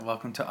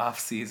Welcome to Off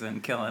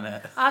Season, killing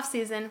it. Off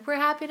Season, we're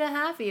happy to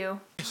have you.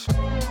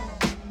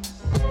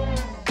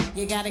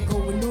 You got it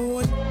going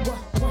on.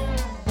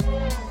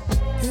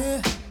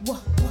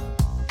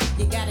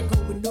 You got it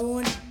going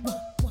on.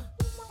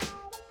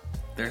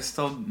 There's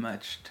still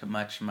much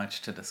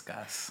to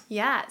discuss.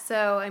 Yeah,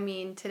 so, I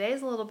mean,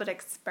 today's a little bit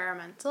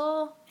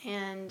experimental,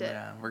 and...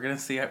 Yeah, we're going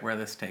to see where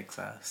this takes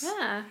us.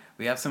 Yeah.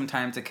 We have some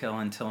time to kill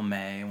until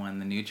May, when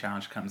the new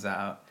challenge comes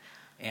out,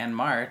 and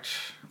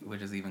March,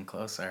 which is even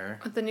closer.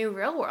 With the new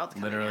Real World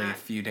coming Literally out. a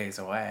few days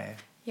away.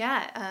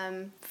 Yeah,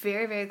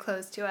 very, very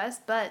close to us,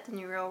 but the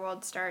new Real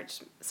World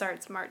starts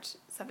March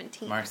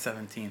 17th. March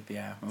 17th,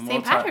 yeah. And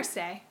St. Patrick's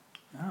Day.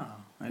 Oh,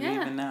 I didn't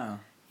even know.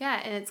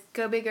 Yeah, and it's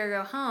go big or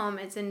go home.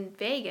 It's in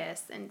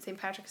Vegas, and St.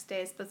 Patrick's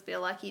Day is supposed to be a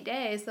lucky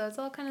day, so it's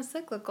all kind of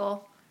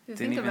cyclical. If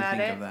you Didn't think even about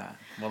think it. of that.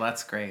 Well,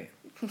 that's great.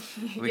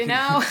 You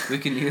know? We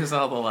can use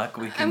all the luck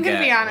we can get. I'm going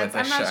to be honest.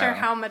 With I'm not sure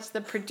how much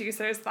the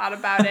producers thought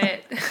about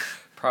it.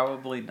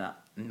 Probably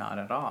not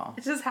at all.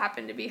 It just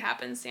happened to be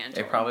happenstance.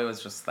 It probably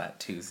was just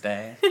that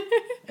Tuesday.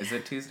 Is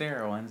it Tuesday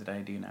or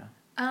Wednesday? Do you know?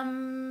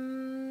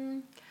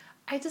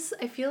 I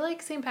feel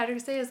like St.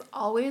 Patrick's Day is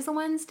always a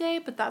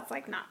Wednesday, but that's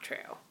like not true.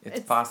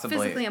 It's possibly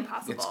physically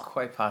impossible. It's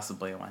quite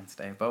possibly a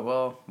Wednesday, but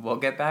we'll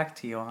get back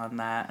to you on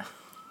that.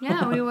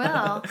 Yeah, we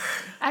will.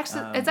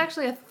 Actually, it's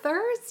actually a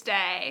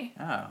Thursday.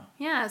 Oh.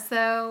 Yeah,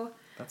 so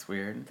That's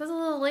weird. that's a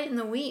little late in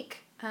the week.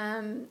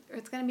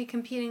 It's going to be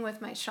competing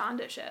with my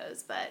Shonda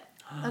shows, but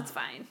that's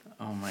fine.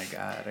 Oh my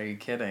God, are you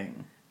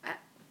kidding?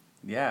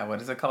 Yeah,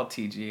 what is it called?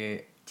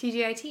 TGIT.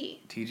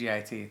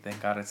 TGIT.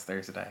 Thank God it's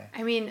Thursday.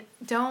 I mean,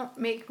 don't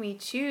make me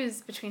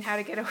choose between How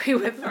to Get Away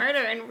with Murder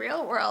and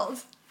Real World.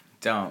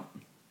 Don't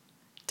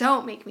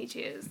Don't make me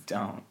choose.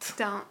 Don't.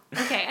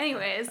 Okay,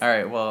 anyways. All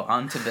right, well,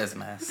 on to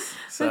business.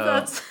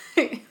 So,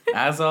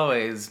 as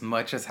always,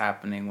 much is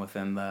happening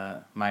within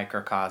the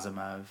microcosm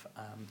of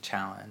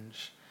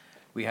challenge.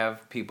 We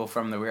have people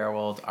from the Real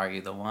World, Are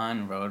You the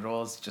One, Road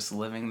Rules, just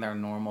living their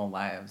normal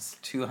lives.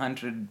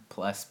 200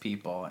 plus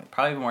people,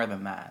 probably more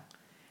than that.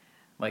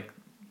 Like,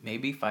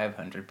 maybe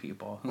 500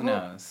 people. Who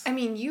knows? I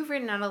mean, you've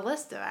written out a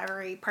list of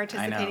every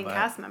participating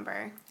cast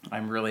member.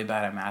 I'm really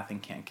bad at math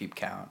and can't keep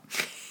count.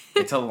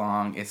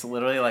 It's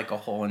literally like a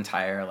whole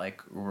entire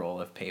like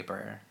roll of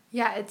paper.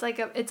 Yeah, it's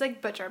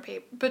like butcher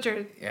paper.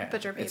 Butcher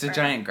paper. It's a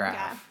giant graph.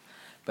 Yeah.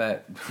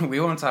 But we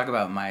won't talk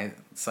about my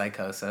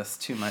psychosis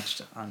too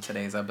much on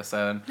today's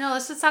episode. No,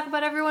 let's just talk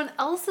about everyone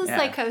else's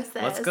psychosis.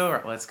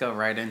 Let's go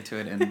right into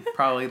it, and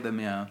probably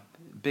the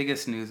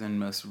biggest news in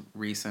most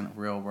recent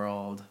Real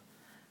World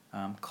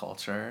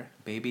culture,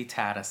 Baby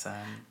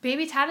Tattison.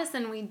 Baby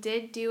Tattison, we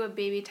did do a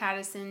Baby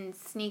Tattison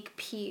sneak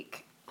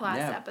peek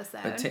last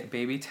episode. But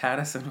Baby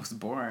Tattison was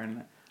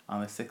born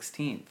on the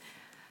 16th.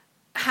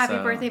 Happy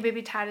birthday,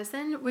 Baby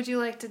Tattison. Would you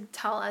like to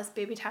tell us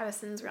Baby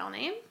Tattison's real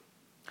name?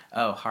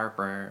 Oh,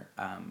 Harper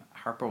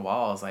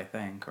Walls, I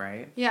think,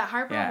 right? Yeah,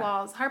 Harper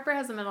Walls. Harper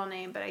has a middle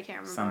name, but I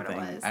can't remember what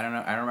it was. I don't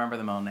know. I don't remember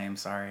the middle name,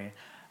 sorry.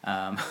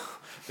 But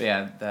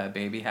yeah, the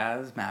baby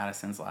has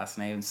Madison's last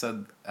name.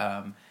 So,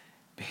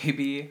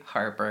 Baby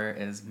Harper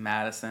is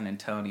Madison and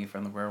Tony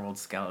from the Werewolf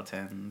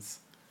Skeletons.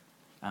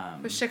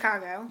 With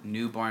Chicago.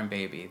 Newborn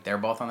baby. They're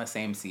both on the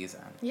same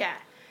season. Yeah.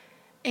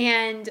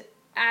 And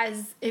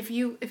if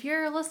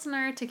you're a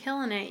listener to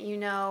Killin' It, you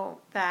know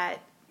that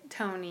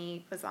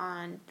Tony was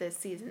on this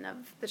season of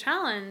the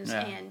challenge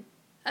and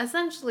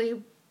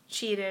essentially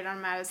cheated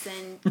on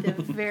Madison the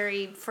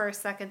very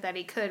first second that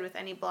he could with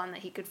any blonde that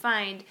he could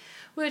find,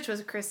 which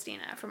was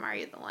Christina from Are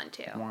You the One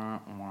too?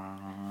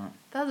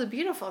 That was a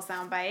beautiful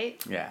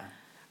soundbite. Yeah.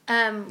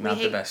 Not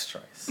the best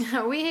choice.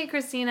 We hate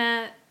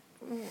Christina.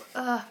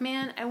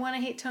 Man, I want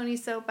to hate Tony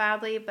so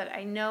badly, but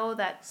I know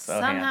that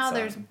somehow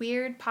there's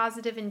weird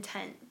positive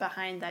intent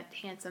behind that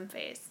handsome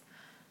face.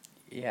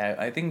 Yeah,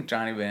 I think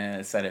Johnny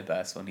Bennett said it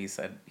best when he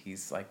said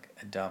he's like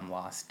a dumb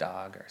lost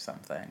dog or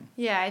something.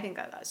 Yeah, I think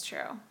that's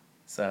true.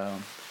 So,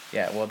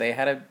 yeah, well, they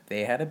had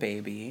a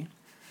baby.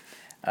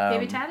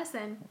 Baby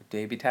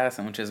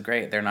Tattison, which is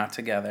great. They're not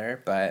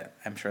together, but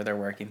I'm sure they're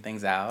working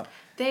things out.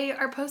 They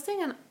are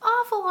posting an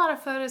awful lot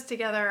of photos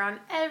together on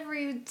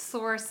every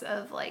source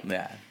of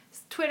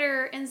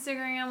Twitter,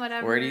 Instagram,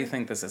 whatever. Where do you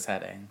think this is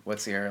heading?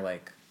 What's your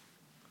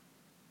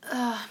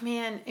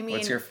man, I mean,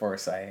 what's your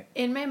foresight?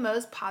 In my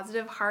most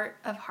positive heart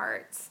of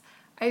hearts,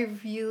 I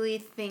really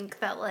think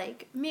that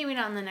maybe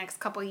not in the next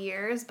couple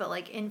years, but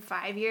in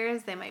 5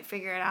 years they might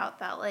figure it out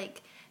that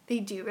they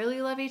do really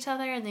love each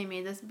other and they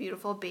made this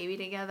beautiful baby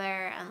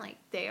together and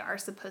they are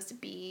supposed to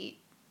be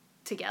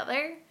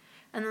together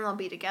and then they'll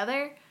be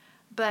together.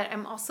 But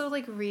I'm also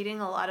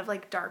reading a lot of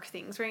dark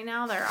things right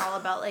now that are all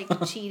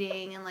about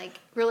cheating and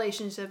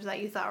relationships that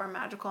you thought were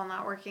magical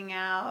not working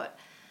out.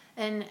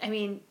 And I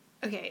mean,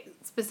 okay,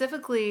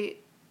 specifically,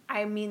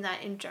 I mean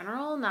that in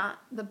general, not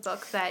the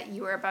book that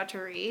you were about to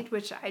read,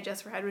 which I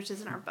just read, which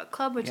is in our book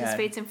club, which is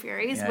Fates and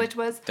Furies, which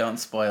was Don't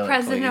spoil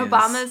President it, please.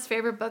 Obama's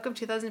favorite book of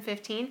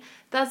 2015.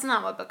 That's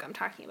not what book I'm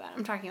talking about.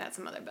 I'm talking about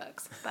some other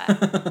books.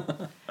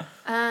 But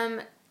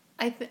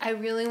I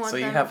really want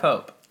them. So you have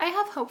hope. I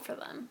have hope for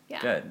them.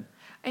 Yeah. Good.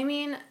 I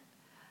mean,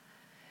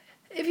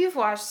 if you've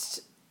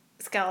watched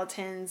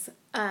Skeletons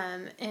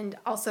and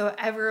also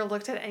ever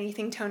looked at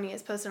anything Tony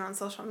has posted on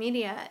social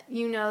media,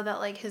 you know that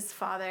like his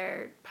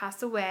father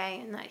passed away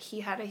and that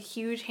he had a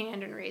huge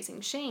hand in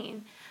raising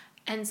Shane.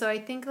 And so I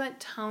think that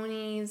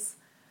Tony's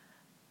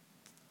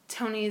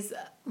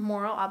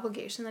moral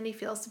obligation that he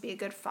feels to be a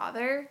good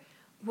father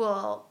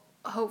will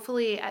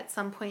hopefully at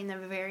some point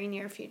in the very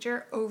near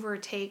future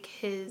overtake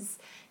his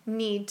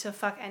need to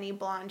fuck any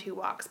blonde who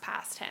walks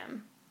past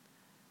him.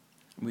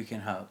 We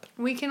can hope.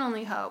 We can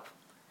only hope.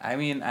 I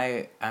mean,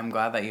 I'm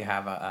glad that you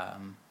have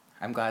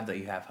I'm glad that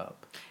you have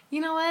hope. You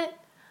know what?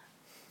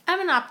 I'm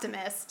an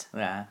optimist.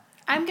 Yeah.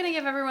 I'm gonna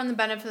give everyone the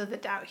benefit of the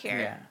doubt here.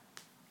 Yeah.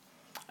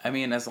 I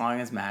mean, as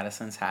long as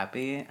Madison's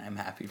happy, I'm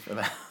happy for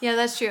that. Yeah,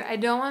 that's true. I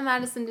don't want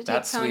Madison to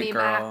take Tony sweet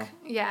girl. back.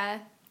 Yeah.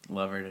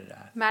 Love her to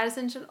death.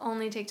 Madison should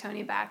only take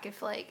Tony back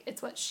if like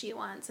it's what she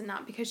wants and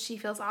not because she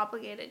feels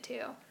obligated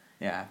to.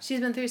 Yeah. She's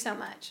been through so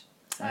much.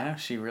 So. I know,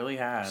 she really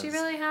has. She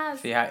really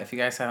has. If you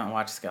guys haven't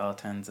watched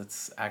Skeletons,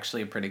 it's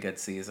actually a pretty good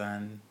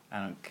season. I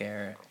don't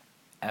care.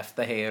 F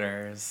the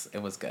haters.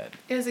 It was good.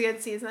 It was a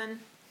good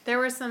season. There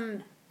were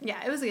some...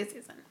 Yeah, it was a good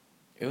season.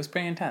 It was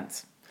pretty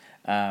intense.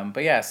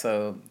 But yeah,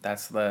 so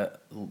that's the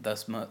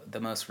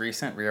most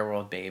recent Real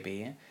World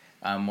baby.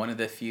 One of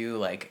the few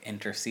like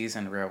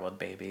interseason Real World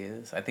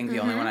babies. I think the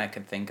only one I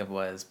could think of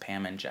was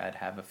Pam and Jed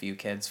have a few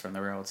kids from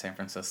the Real World San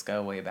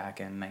Francisco way back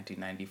in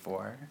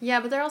 1994.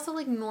 Yeah, but they're also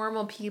like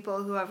normal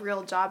people who have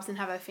real jobs and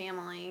have a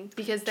family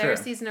because their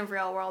season of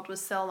Real World was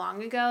so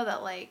long ago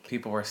that like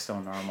people were still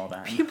normal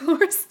then. People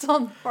were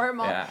still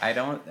normal. Yeah,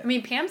 I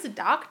mean, Pam's a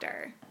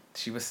doctor.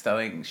 She was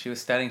studying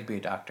to be a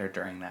doctor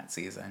during that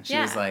season. She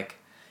was like,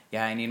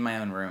 yeah, I need my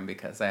own room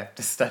because I have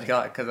to study a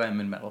lot because I'm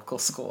in medical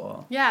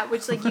school. Yeah,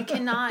 which, like, you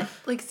cannot,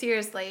 like,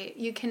 seriously,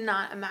 you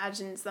cannot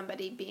imagine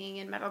somebody being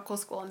in medical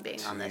school and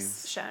being on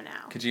this show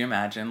now. Could you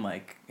imagine,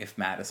 like, if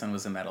Madison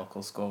was in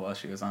medical school while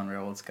she was on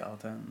Real World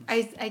Skeletons?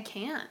 I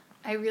can't.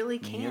 I really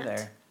can't. Me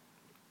either.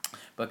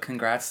 But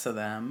congrats to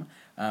them.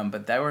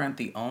 But they weren't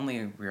the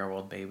only Real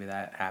World baby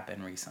that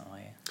happened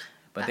recently.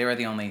 But they were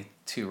the only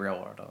two Real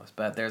Worlds.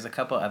 But there's a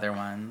couple other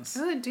ones.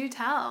 Ooh, do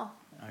tell.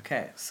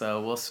 Okay,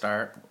 so we'll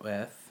start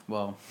with...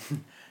 Well,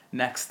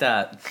 next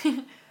up,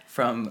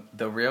 from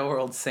the Real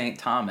World St.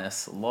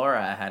 Thomas,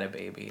 Laura had a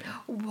baby.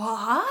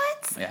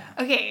 What? Yeah.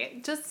 Okay,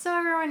 just so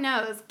everyone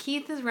knows,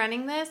 Keith is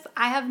running this.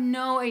 I have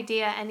no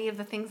idea any of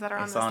the things that are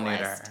on this list. New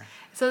to her.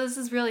 So this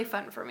is really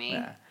fun for me.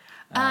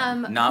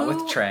 Yeah. Not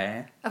with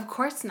Trey. Of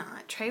course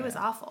not. Trey was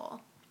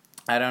awful.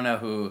 I don't know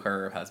who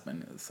her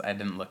husband is. I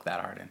didn't look that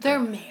hard into it. They're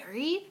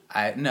married?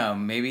 No,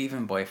 maybe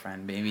even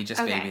boyfriend. Maybe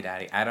just baby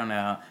daddy. I don't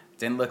know.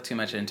 Didn't look too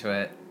much into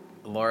it.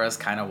 Laura's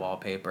kind of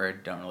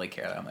wallpapered. Don't really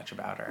care that much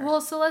about her.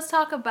 Well, so let's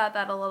talk about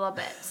that a little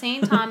bit.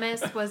 St.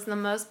 Thomas was the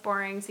most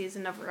boring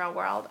season of Real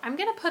World. I'm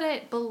going to put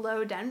it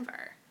below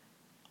Denver.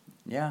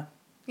 Yeah.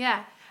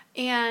 Yeah.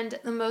 And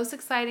the most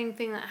exciting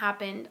thing that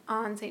happened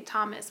on St.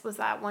 Thomas was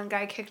that one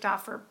guy kicked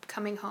off for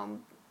coming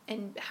home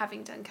and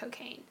having done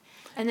cocaine.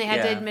 And they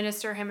had to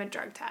administer him a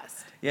drug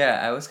test.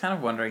 Yeah, I was kind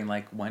of wondering,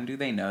 like, when do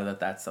they know that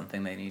that's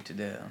something they need to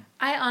do?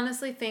 I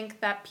honestly think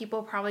that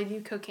people probably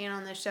do cocaine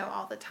on this show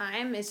all the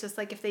time. It's just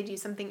like if they do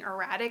something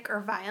erratic or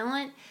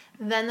violent,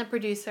 then the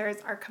producers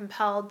are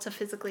compelled to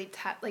physically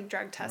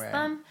drug test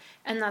them.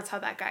 And that's how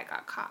that guy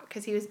got caught,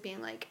 because he was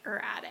being, like,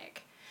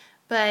 erratic.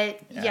 But,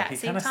 he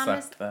St. Thomas...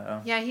 sucked,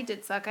 though. Yeah, he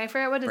did suck. I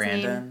forget what his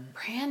name...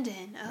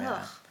 Brandon. Ugh.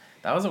 Yeah.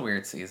 That was a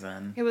weird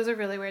season. It was a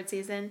really weird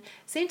season.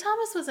 St.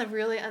 Thomas was a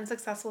really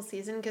unsuccessful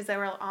season because they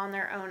were on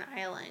their own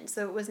island.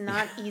 So it was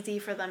not easy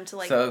for them to,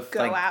 go out and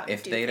do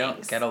things. If they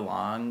don't get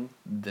along,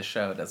 the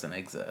show doesn't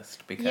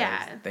exist because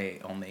they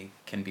only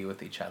can be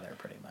with each other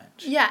pretty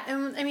much. Yeah,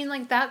 and I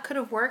mean, that could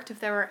have worked if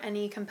there were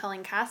any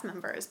compelling cast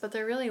members, but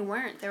there really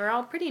weren't. They were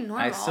all pretty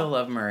normal. I still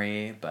love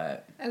Marie,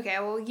 but... Okay,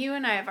 well, you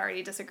and I have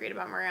already disagreed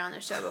about Marie on the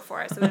show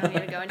before, so we don't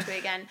need to go into it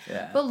again.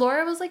 Yeah. But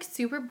Laura was,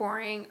 super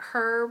boring.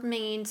 Her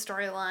main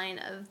storyline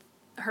of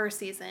her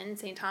season,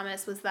 St.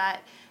 Thomas, was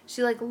that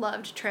she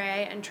loved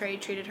Trey, and Trey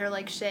treated her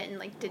like shit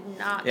and did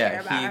not care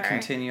about her. Yeah, he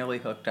continually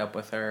hooked up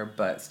with her,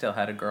 but still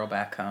had a girl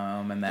back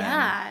home, and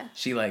then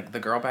she the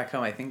girl back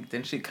home, I think,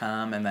 didn't she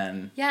come, and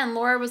then and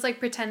Laura was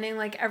pretending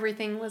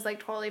everything was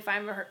totally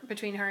fine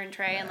between her and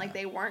Trey, and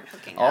they weren't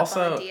hooking up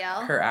also, on the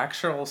DL. Her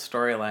actual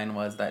storyline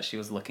was that she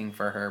was looking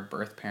for her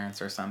birth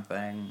parents or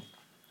something.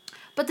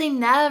 But they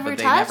never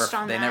touched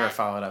on that. They never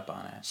followed up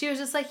on it. She was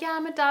just yeah,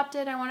 I'm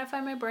adopted. I want to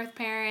find my birth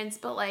parents.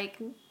 But,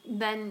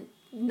 then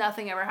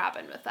nothing ever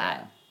happened with that.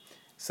 Yeah.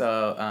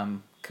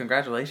 So,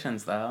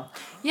 congratulations, though.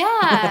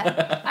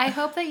 Yeah. I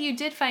hope that you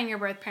did find your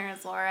birth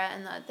parents, Laura,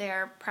 and that they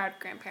are proud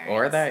grandparents.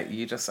 Or that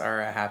you just are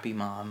a happy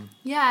mom.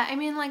 Yeah. I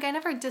mean, I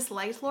never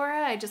disliked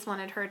Laura. I just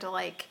wanted her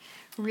to,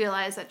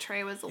 realize that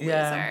Trey was a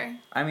loser.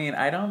 I mean,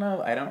 I don't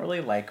know. I don't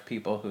really like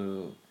people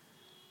who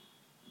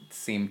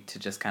seem to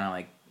just kind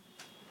of,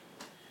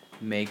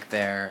 make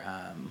their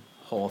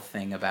whole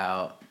thing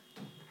about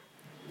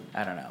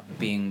I don't know,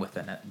 being with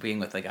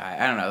a guy.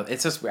 I don't know.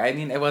 It's just, I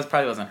mean,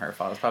 probably wasn't her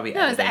fault. It was probably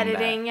no, editing. No, it was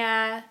editing,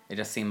 yeah. It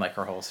just seemed like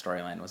her whole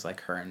storyline was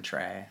like her and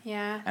Trey.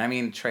 Yeah. And I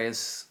mean, Trey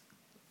is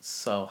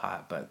so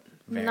hot, but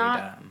very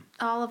Not dumb.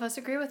 All of us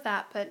agree with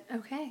that, but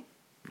okay.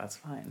 That's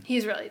fine.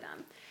 He's really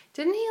dumb.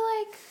 Didn't he,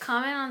 like,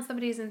 comment on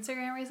somebody's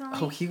Instagram recently?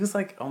 Oh, he was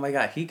like, oh my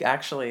God, he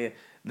actually,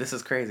 this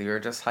is crazy. We were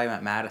just talking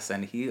about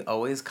Madison. He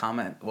always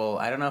well,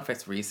 I don't know if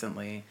it's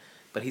recently,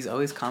 but he's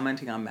always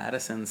commenting on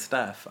Madison's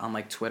stuff on,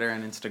 like, Twitter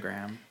and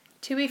Instagram.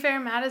 To be fair,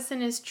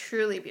 Madison is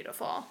truly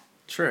beautiful.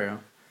 True.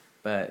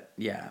 But,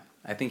 yeah,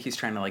 I think he's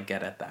trying to, like,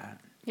 get at that.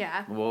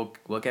 Yeah. We'll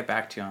get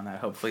back to you on that.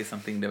 Hopefully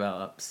something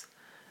develops.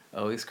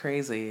 Always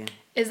crazy.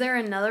 Is there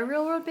another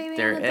Real World baby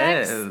there on the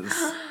decks? There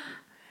is.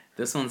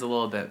 This one's a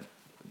little bit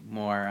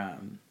more,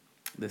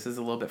 this is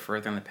a little bit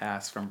further in the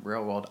past from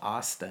Real World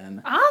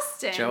Austin.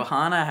 Austin?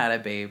 Johanna had a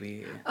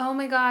baby. Oh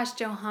my gosh,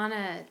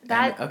 Johanna.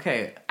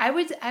 Okay. I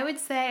would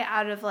say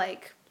out of,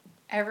 like,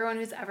 everyone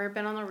who's ever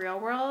been on the Real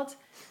World,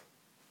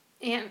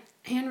 and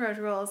Road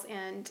Rules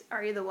and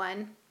Are You the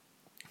One,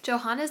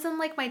 Johanna's in,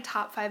 like, my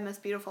top 5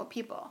 most beautiful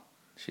people.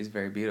 She's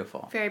very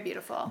beautiful. Very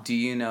beautiful. Do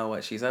you know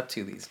what she's up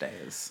to these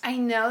days? I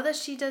know that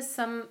she does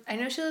I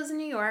know she lives in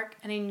New York,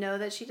 and I know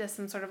that she does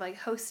some sort of, like,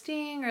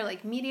 hosting or,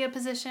 like, media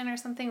position or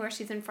something where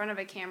she's in front of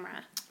a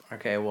camera.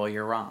 Okay, well,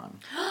 you're wrong.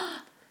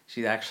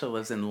 She actually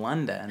lives in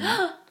London,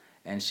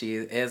 and she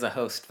is a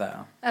host,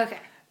 though. Okay.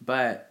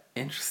 But,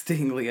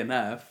 interestingly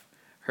enough,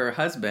 her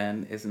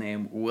husband is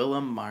named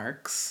Willem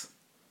Marx,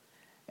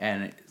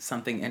 and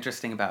something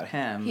interesting about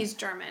him... He's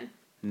German.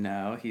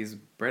 No, he's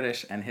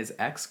British, and his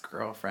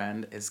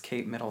ex-girlfriend is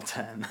Kate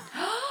Middleton.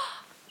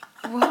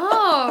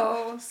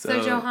 Whoa!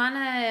 So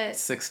Johanna...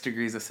 6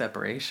 degrees of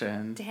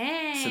separation.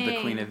 Dang. To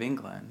the Queen of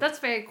England. That's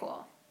very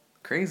cool.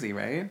 Crazy,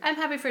 right? I'm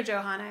happy for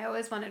Johanna. I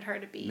always wanted her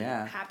to be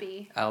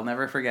happy. I'll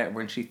never forget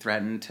when she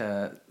threatened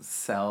to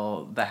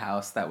sell the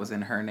house that was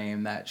in her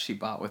name that she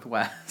bought with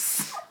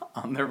Wes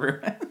on the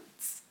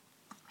Ruins.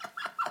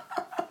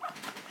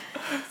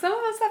 Some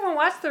of us haven't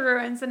watched The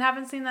Ruins and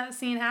haven't seen that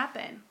scene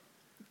happen.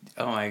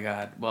 Oh my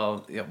God.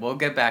 Well, yeah, we'll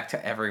get back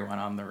to everyone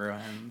on the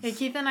Ruins. Yeah,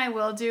 Keith and I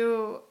will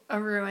do a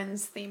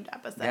Ruins themed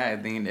episode. Yeah, I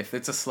mean, if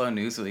it's a slow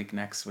news week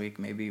next week,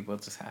 maybe we'll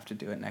just have to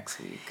do it next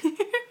week.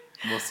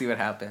 We'll see what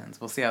happens.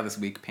 We'll see how this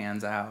week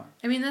pans out.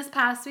 I mean, this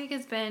past week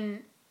has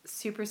been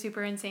super,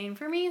 super insane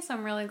for me, so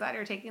I'm really glad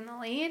you're taking the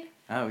lead.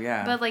 Oh,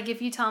 yeah. But, like,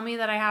 if you tell me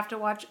that I have to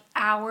watch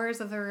hours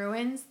of the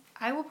Ruins,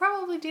 I will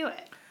probably do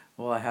it.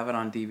 Well, I have it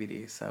on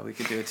DVD, so we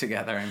could do it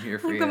together. I'm here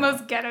for you. The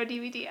most ghetto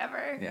DVD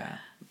ever. Yeah,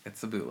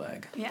 it's a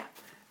bootleg. Yeah.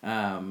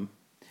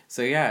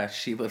 So yeah,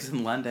 she lives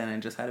in London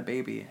and just had a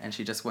baby, and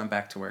she just went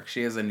back to work.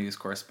 She is a news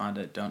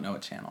correspondent. Don't know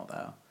what channel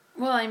though.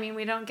 Well, I mean,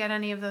 we don't get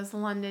any of those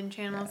London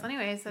channels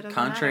anyway, so it doesn't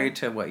Contrary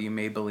matter. to what you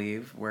may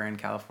believe, we're in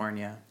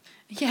California.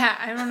 Yeah,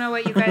 I don't know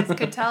what you guys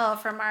could tell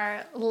from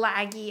our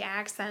laggy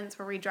accents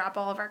where we drop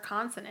all of our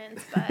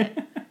consonants,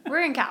 but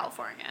we're in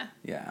California.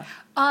 Yeah.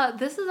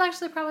 This is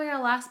actually probably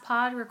our last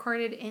pod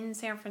recorded in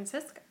San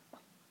Francisco.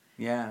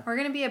 Yeah. We're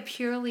going to be a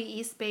purely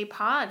East Bay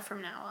pod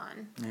from now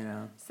on.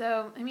 Yeah.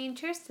 So, I mean,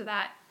 cheers to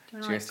that.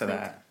 Cheers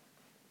to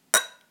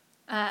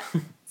that.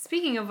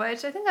 Speaking of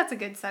which, I think that's a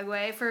good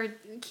segue for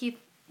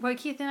what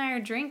Keith and I are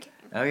drinking.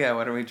 Oh, yeah.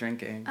 What are we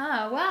drinking?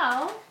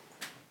 Well,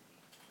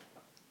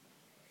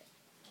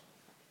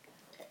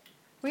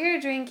 we are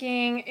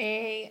drinking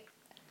a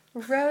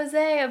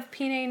rosé of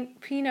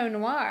Pinot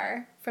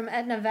Noir from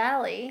Etna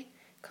Valley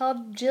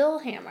called Jill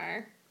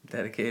Hammer.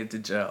 Dedicated to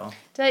Jill.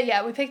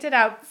 Yeah, we picked it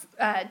out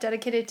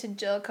dedicated to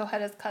Jill,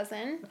 Cohetta's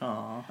cousin.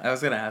 Oh, I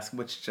was going to ask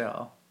which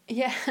Jill.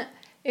 Yeah,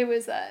 it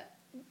was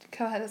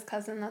Cohetta's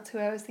cousin. That's who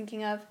I was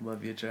thinking of.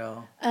 Love you,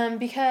 Jill.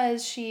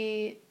 Because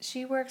she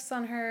works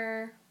on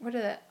her,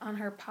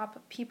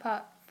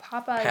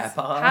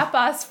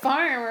 Papa's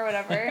farm or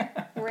whatever,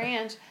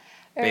 ranch.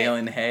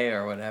 Baling hay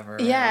or whatever.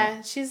 Yeah,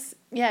 right?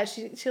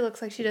 She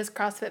looks like she does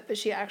CrossFit, but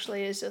she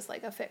actually is just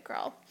like a fit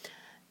girl.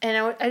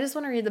 And I just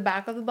want to read the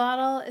back of the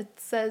bottle. It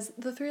says,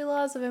 the 3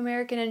 laws of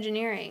American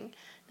engineering.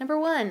 Number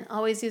 1,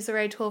 always use the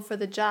right tool for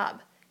the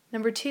job.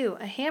 Number 2,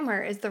 a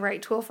hammer is the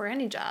right tool for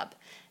any job.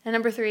 And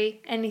number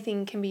 3,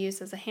 anything can be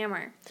used as a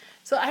hammer.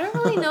 So I don't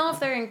really know if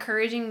they're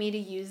encouraging me to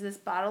use this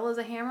bottle as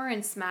a hammer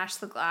and smash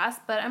the glass,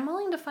 but I'm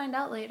willing to find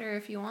out later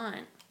if you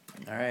want.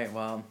 All right,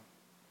 well,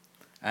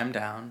 I'm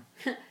down.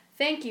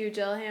 Thank you,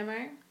 Jill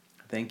Hammer.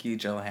 Thank you,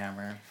 Jill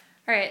Hammer.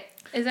 All right.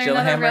 Is there Jill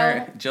another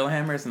Hammer? Jill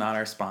Hammer is not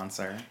our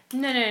sponsor.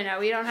 No.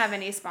 We don't have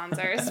any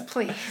sponsors,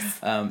 please.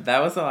 That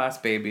was the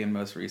last baby in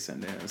most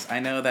recent news.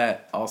 I know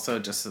that also,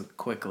 just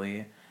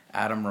quickly,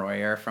 Adam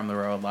Royer from the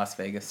Road Las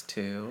Vegas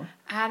 2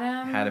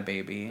 had a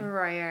baby.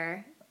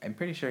 Royer. I'm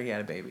pretty sure he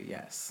had a baby,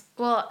 yes.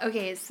 Well,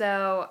 okay,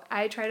 so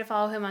I tried to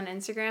follow him on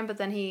Instagram, but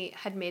then he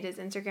had made his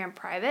Instagram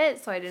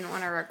private, so I didn't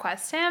want to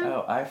request him.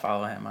 Oh, I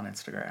follow him on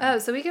Instagram. Oh,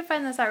 so we can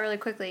find this out really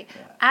quickly.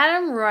 Yeah.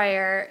 Adam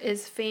Royer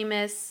is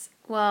famous,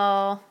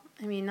 well,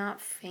 I mean,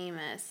 not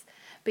famous,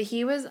 but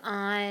he was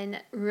on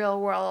Real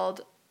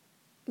World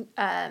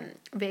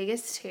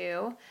Vegas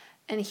 2,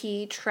 and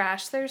he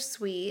trashed their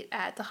suite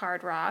at the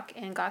Hard Rock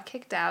and got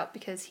kicked out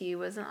because he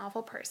was an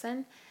awful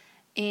person.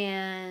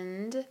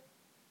 And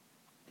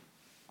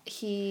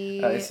he...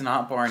 it's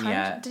not born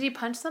yet. Did he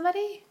punch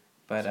somebody?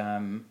 But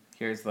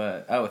here's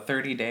the...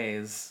 30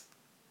 days.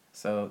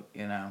 So,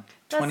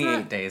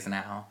 28 days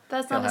now.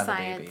 That's not a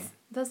science.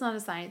 That's not a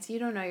science. You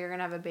don't know you're going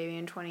to have a baby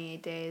in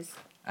 28 days.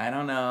 I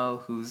don't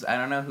know whose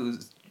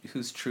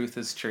truth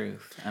is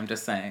truth. I'm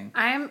just saying.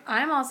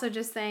 I'm also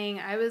just saying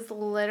I was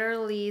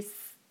literally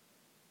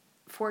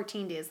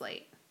 14 days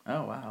late.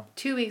 Oh, wow.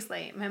 2 weeks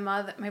late.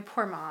 My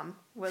poor mom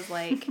was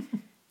like,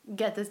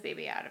 get this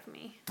baby out of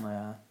me.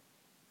 Yeah.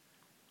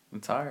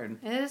 It's hard.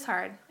 It is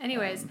hard.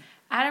 Anyways,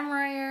 Adam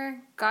Royer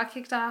got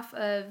kicked out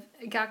of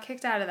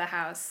the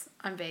house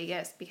on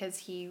Vegas because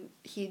he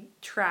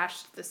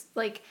trashed this,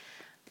 like,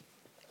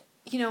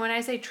 when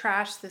I say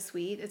trash the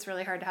suite, it's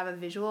really hard to have a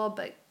visual,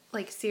 but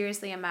like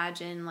seriously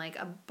imagine like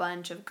a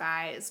bunch of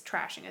guys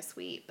trashing a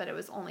suite, but it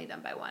was only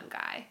done by one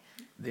guy.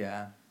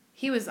 Yeah.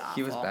 He was awful.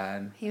 He was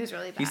bad. He was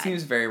really bad. He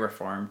seems very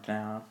reformed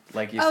now.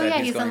 Like you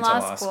said, he's going to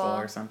law school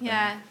or something.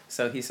 Yeah.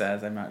 So he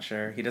says, I'm not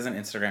sure. He doesn't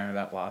Instagram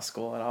about law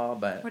school at all,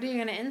 but... What are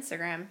you going to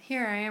Instagram?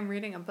 Here I am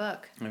reading a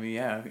book. I mean,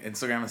 yeah,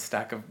 Instagram a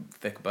stack of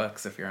thick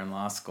books if you're in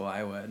law school,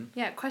 I would.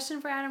 Yeah,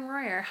 question for Adam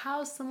Royer.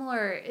 How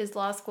similar is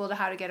law school to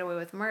How to Get Away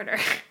with Murder?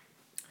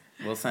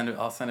 I'll send him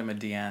a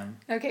DM.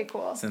 Okay,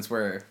 cool. Since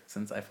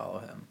I follow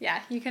him.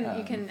 Yeah, you can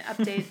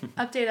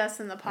update us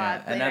in the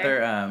pod. Yeah,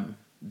 another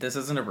this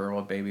isn't a real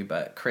world baby,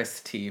 but Chris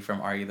T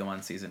from Are You the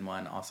One season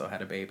 1 also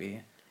had a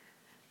baby.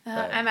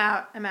 I'm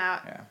out.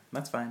 Yeah,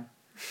 that's fine.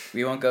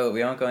 We won't go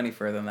any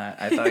further than that.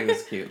 I thought he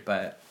was cute,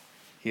 but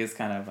he is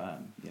kind of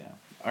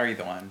Are You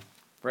the One?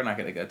 We're not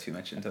going to go too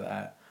much into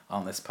that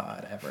on this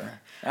pod ever.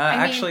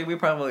 Actually, we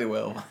probably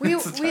will. We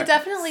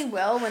definitely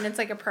will when it's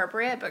like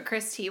appropriate, but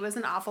Chris T was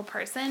an awful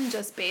person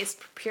just based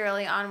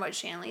purely on what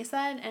Shanley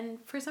said, and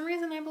for some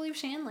reason I believe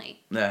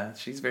Shanley. Yeah,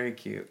 she's very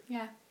cute.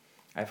 Yeah.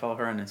 I follow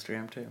her on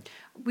Instagram too.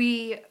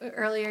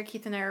 Earlier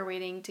Keith and I were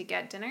waiting to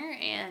get dinner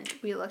and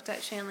we looked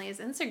at Shanley's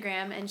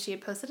Instagram and she had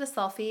posted a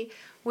selfie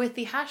with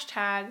the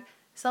hashtag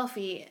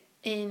selfie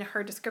in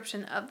her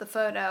description of the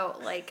photo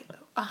like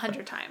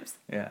 100 times.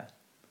 Yeah.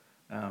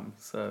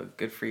 So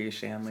good for you,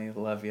 Shanley.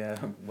 Love you.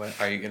 What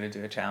are you gonna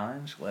do? A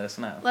challenge? Let us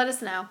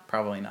know.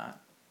 Probably not.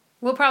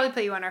 We'll probably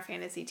put you on our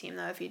fantasy team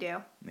though if you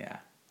do. Yeah,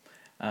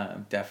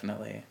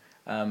 definitely.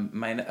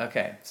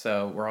 Okay,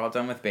 so we're all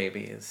done with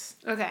babies.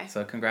 Okay.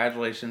 So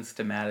congratulations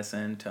to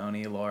Madison,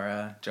 Tony,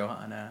 Laura,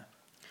 Johanna.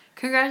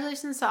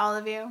 Congratulations to all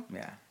of you.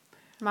 Yeah.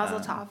 Mazel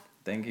tov.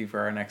 Thank you for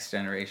our next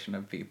generation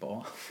of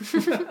people.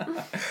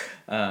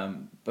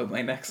 But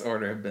my next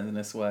order of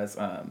business was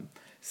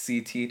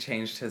CT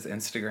changed his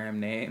Instagram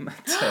name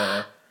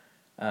to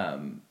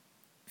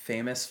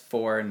famous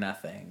for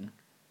nothing.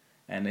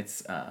 And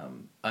it's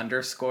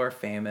 _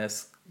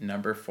 famous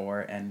 4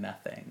 and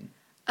nothing.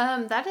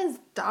 That is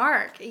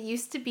dark. It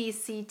used to be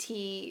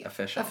CT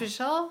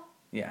official?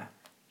 Yeah.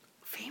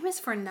 Famous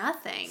for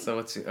nothing.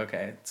 So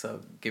so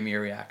give me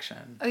your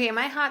reaction. Okay,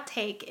 my hot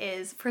take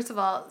is, first of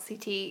all,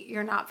 CT,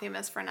 you're not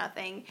famous for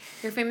nothing.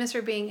 You're famous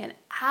for being an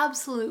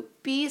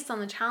absolute beast on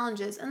the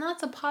challenges, and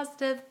that's a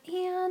positive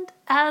and,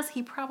 as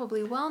he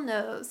probably well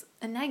knows,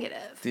 a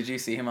negative. Did you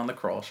see him on the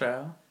Kroll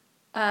Show?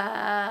 No,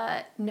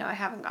 I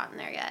haven't gotten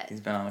there yet.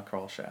 He's been on the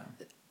Kroll Show.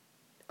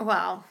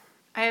 Well,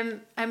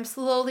 I'm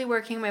slowly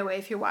working my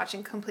way through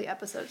watching complete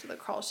episodes of the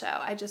Kroll Show.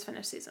 I just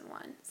finished season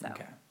 1, so.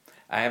 Okay.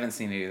 I haven't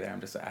seen it either. I'm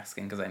just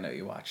asking because I know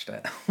you watched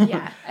it.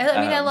 Yeah.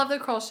 I love the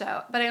Kroll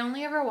Show, but I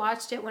only ever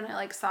watched it when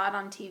I saw it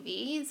on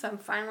TV, so I'm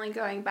finally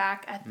going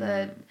back at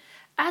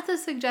the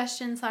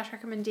suggestion /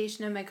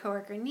 recommendation of my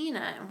coworker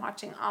Nina and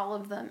watching all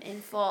of them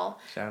in full.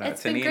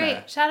 It's been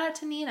great. Shout out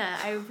to Nina.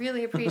 I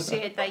really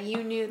appreciate that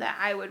you knew that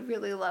I would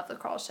really love the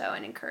Kroll Show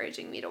and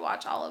encouraging me to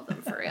watch all of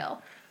them for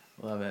real.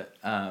 Love it.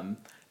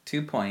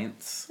 2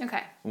 points.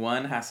 Okay.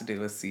 One has to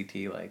do with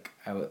CT.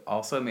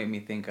 Also made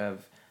me think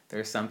of,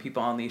 there's some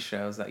people on these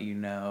shows that you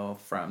know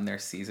from their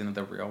season of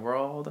The Real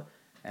World,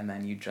 and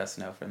then you just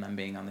know from them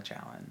being on The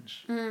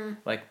Challenge.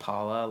 Like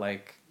Paula,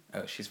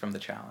 she's from The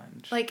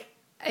Challenge.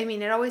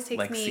 It always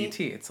takes me... Like CT,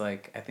 it's I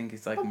think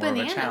it's more of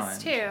a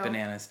challenge.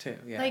 Bananas too,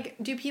 yeah.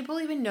 Do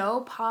people even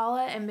know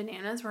Paula and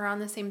Bananas were on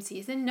the same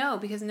season? No,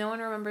 because no one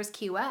remembers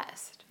Key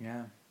West.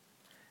 Yeah.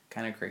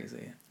 Kind of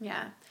crazy.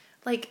 Yeah.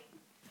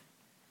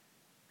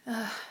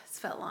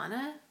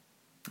 Svetlana?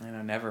 I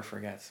know, never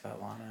forget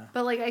Svetlana.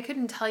 But I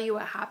couldn't tell you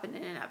what happened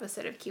in an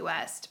episode of Key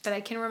West, but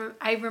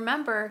I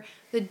remember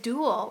the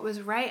duel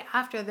was right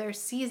after their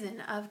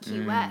season of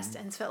Key West,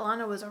 and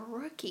Svetlana was a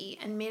rookie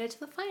and made it to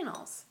the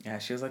finals. Yeah,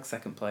 she was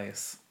second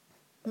place.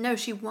 No,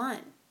 she won.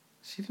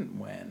 She didn't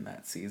win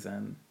that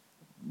season.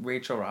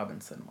 Rachel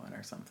Robinson won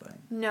or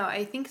something. No,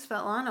 I think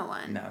Svetlana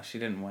won. No, she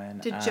didn't win.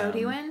 Did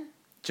Jody win?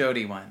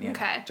 Jody won, yeah.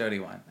 Okay. Jody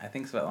won. I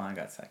think Svetlana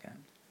got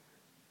second.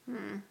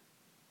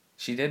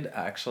 She did,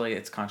 actually,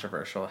 it's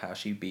controversial how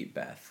she beat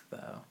Beth,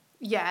 though.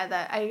 Yeah,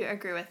 that I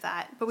agree with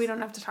that, but we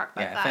don't have to talk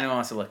about that. Yeah, if anyone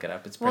wants to look it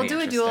up, it's pretty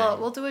interesting.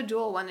 We'll do a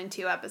dual 1 and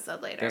 2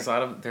 episode later. There's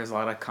a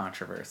lot of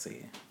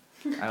controversy.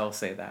 I will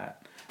say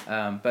that.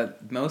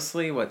 But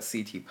mostly what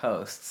CT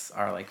posts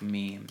are like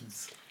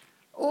memes.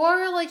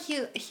 Or like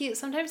he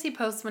sometimes he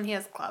posts when he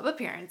has club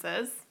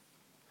appearances.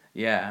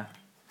 Yeah.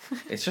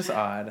 It's just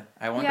odd.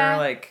 I wonder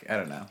like, I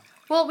don't know.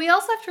 Well, we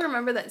also have to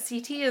remember that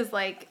CT is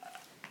like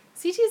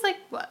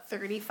what,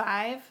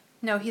 35?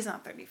 No, he's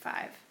not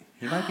 35.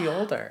 He might be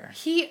older.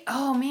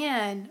 Oh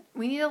man,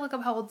 we need to look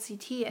up how old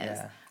CT is.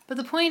 Yeah. But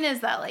the point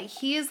is that like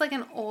he is like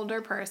an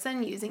older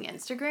person using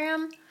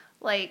Instagram,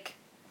 like.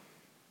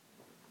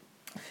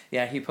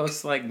 Yeah, he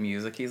posts like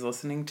music he's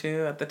listening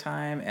to at the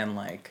time and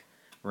like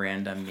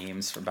random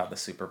memes about the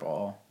Super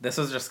Bowl. This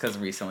was just because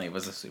recently it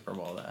was a Super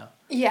Bowl though.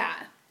 Yeah.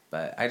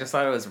 But I just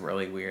thought it was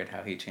really weird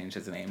how he changed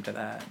his name to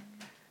that.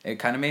 It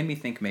kind of made me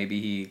think maybe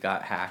he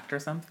got hacked or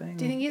something.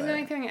 Do you think he's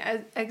going through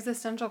an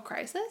existential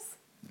crisis?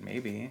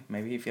 Maybe.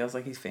 Maybe he feels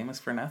like he's famous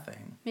for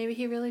nothing. Maybe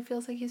he really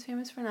feels like he's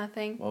famous for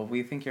nothing. Well,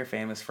 we think you're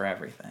famous for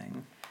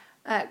everything.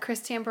 Chris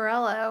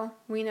Tamborello,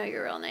 we know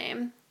your real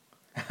name.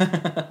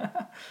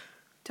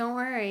 Don't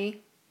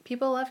worry.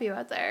 People love you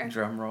out there.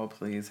 Drum roll,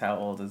 please. How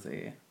old is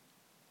he?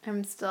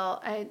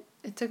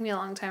 It took me a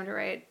long time to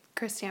write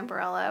Chris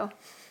Tamborello.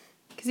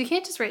 Because you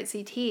can't just write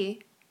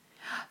CT.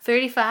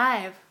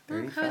 35. I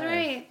was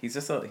right.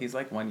 He's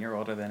like 1 year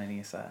older than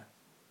Anissa.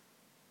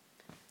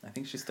 I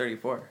think she's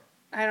 34.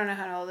 I don't know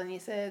how old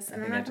Anissa is,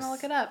 and I'm not going to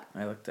look it up.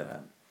 I looked it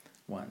up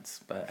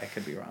once, but I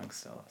could be wrong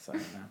still, so I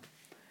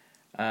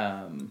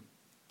don't know.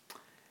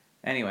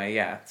 Anyway,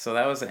 yeah, so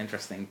that was an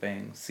interesting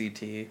thing.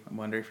 CT, I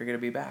wonder if you're going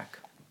to be back.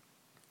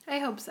 I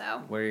hope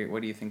so.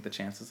 What do you think the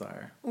chances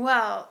are?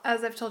 Well,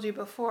 as I've told you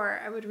before,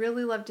 I would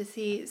really love to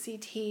see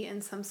CT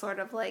in some sort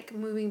of like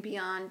moving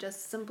beyond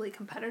just simply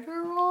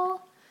competitor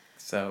role.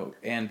 So,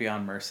 and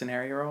beyond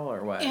mercenary role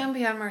or what? And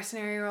beyond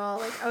mercenary role.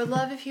 Like, I would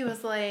love if he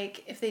was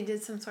like, if they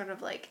did some sort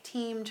of like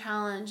team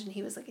challenge and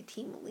he was like a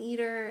team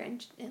leader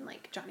and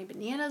like Johnny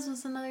Bananas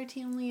was another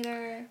team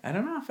leader. I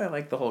don't know if I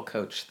like the whole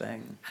coach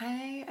thing.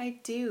 I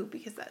do,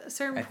 because at a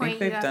certain point I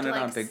think they've done it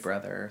on Big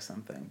Brother or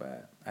something,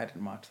 but I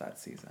didn't watch that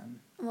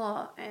season.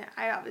 Well,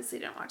 I obviously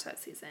didn't watch that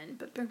season,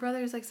 but Big Brother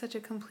is like such a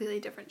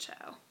completely different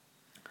show.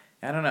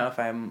 I don't know if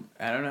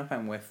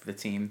I'm with the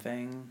team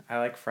thing. I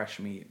like fresh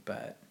meat,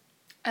 but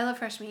I love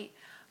fresh meat.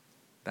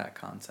 That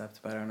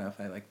concept, but I don't know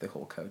if I like the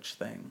whole coach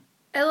thing.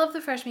 I love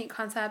the fresh meat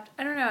concept.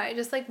 I don't know. I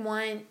just like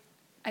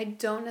I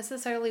don't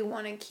necessarily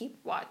want to keep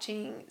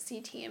watching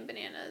CT and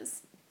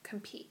Bananas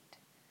compete,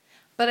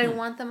 but I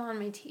want them on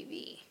my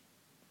TV.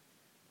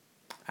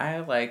 I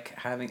like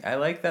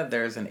that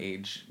there's an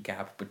age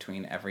gap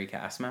between every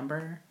cast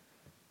member.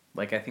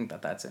 Like, I think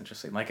that's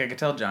interesting. Like, I could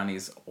tell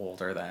Johnny's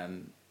older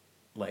than,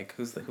 like,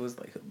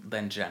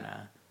 than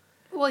Jenna.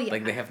 Well, yeah.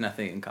 Like, they have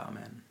nothing in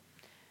common.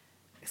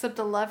 Except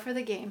a love for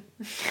the game.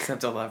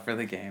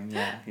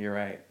 Yeah, you're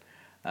right.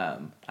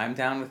 I'm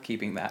down with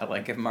keeping that.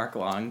 Like, if Mark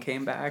Long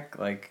came back,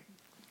 like,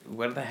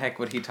 what the heck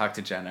would he talk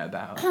to Jenna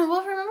about?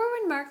 Well, remember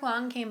when Mark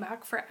Long came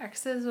back for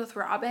Exes with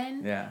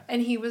Robin? Yeah.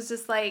 And he was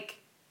just like,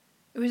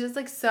 it was just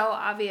like so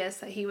obvious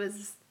that he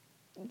was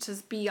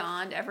just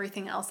beyond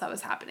everything else that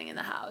was happening in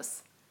the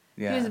house.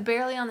 Yeah. He was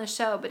barely on the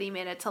show, but he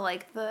made it to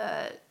like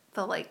the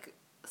like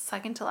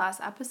second to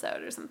last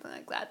episode or something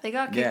like that. They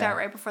got kicked out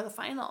right before the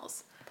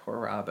finals. Poor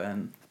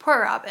Robin.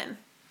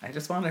 I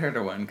just wanted her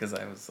to win because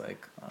I was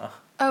like, ugh.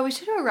 Oh, we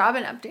should do a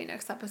Robin update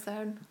next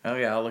episode. Oh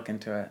yeah, I'll look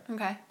into it.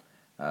 Okay.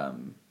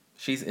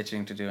 She's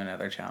itching to do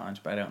another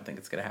challenge, but I don't think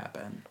it's gonna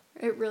happen.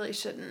 It really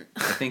shouldn't.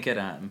 I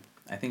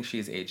think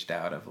she's aged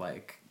out of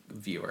like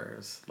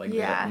viewers. Like,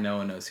 no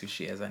one knows who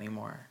she is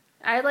anymore.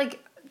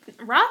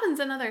 Robin's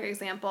another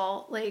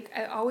example. Like,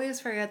 I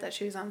always forget that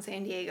she was on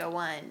San Diego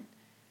 1.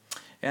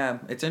 Yeah,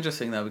 it's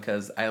interesting though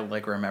because I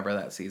like remember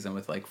that season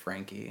with like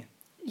Frankie.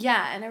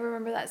 Yeah, and I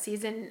remember that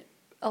season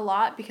a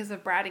lot because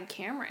of Brad and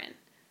Cameron.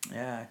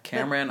 Yeah,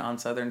 Cameron on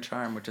Southern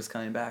Charm, which is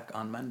coming back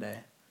on Monday.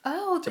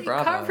 Oh, it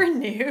got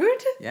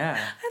renewed? Yeah,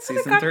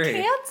 season 3.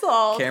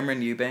 Canceled.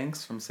 Cameron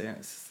Eubanks from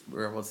San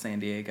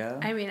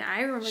Diego. I mean,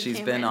 I remember She's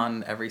been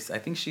on every... I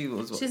think she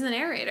was... She's the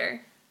narrator.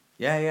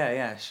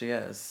 Yeah, she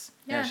is.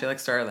 Yeah, she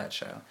started that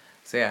show.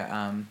 So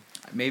yeah,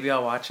 maybe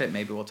I'll watch it.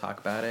 Maybe we'll talk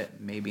about it.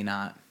 Maybe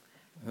not.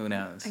 Who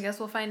knows? I guess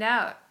we'll find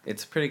out.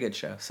 It's a pretty good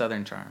show,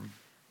 Southern Charm.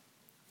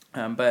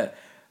 But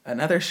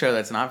another show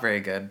that's not very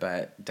good,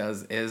 but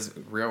is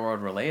real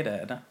world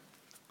related,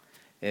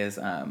 is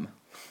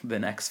The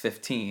Next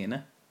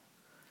 15.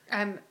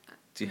 Have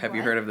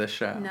you heard of this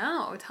show?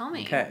 No, tell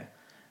me. Okay,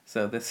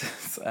 so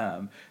this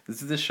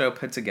is a show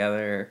put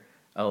together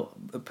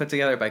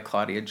by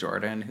Claudia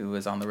Jordan, who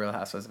was on The Real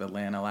Housewives of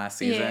Atlanta last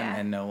season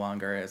and no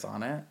longer is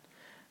on it.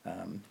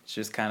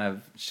 She's kind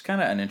of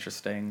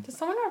uninteresting. Does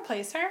someone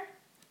replace her?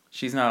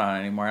 She's not on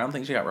anymore. I don't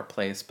think she got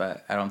replaced,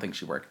 but I don't think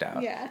she worked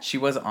out. Yeah. She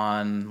was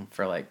on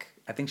for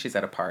I think she's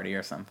at a party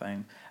or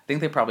something. I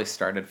think they probably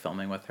started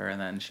filming with her and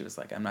then she was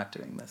like, I'm not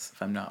doing this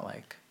if I'm not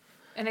like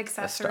an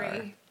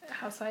accessory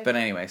housewife. But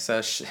anyway,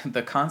 so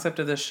the concept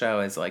of this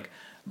show is like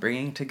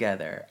bringing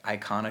together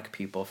iconic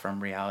people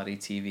from reality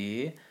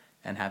TV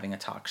and having a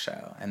talk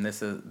show. And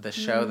this is the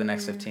show, The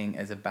Next 15,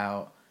 is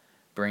about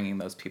bringing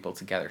those people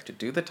together to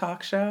do the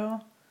talk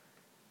show.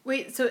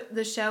 Wait, so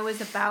the show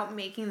is about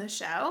making the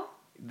show?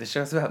 The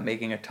show's about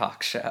making a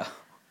talk show.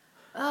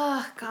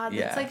 Oh, God,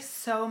 Yeah. that's like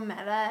so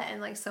meta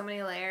and like so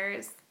many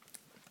layers.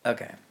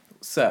 Okay,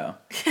 so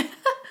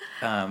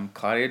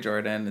Claudia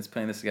Jordan is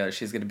putting this together.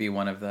 She's going to be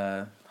one of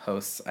the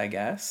hosts, I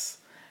guess.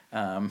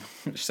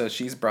 So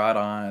she's brought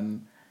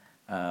on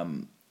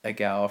a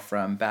gal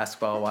from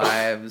Basketball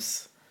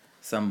Wives,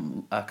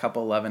 a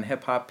couple Love and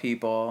Hip Hop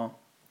people,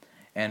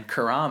 and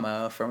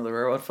Karamo from the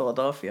Real World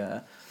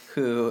Philadelphia,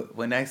 who,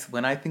 when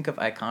I think of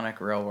iconic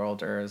real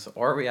worlders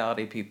or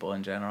reality people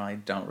in general, I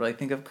don't really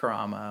think of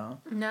Karamo.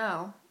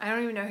 No, I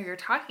don't even know who you're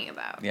talking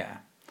about. Yeah.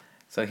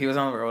 So he was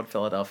on the Real World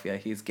Philadelphia.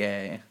 He's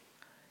gay.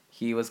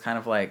 He was kind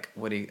of like,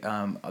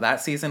 that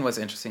season was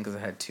interesting because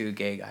it had two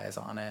gay guys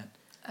on it.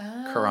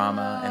 Oh,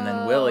 Karama and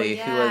then Willie,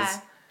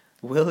 yeah.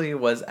 Willie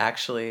was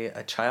actually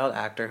a child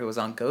actor who was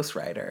on Ghost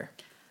Rider.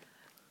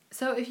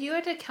 So if you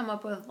had to come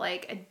up with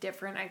like a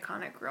different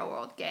iconic real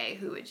world gay,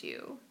 who would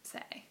you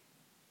say?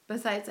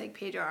 Besides like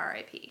Pedro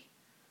R.I.P.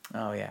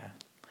 Oh, yeah.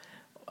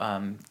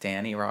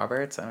 Danny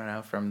Roberts, I don't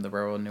know, from the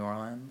Real World New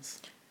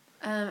Orleans.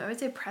 I would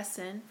say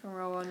Preston from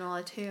Real World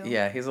Nola too.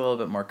 Yeah, he's a little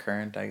bit more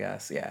current, I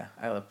guess. Yeah,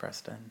 I love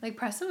Preston. Like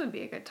Preston would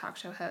be a good talk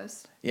show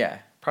host. Yeah,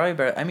 probably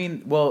better. I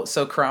mean, well,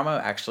 so Karamo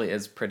actually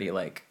is pretty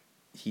like,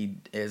 he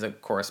is a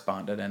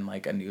correspondent and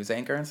like a news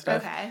anchor and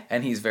stuff. Okay.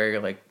 And he's very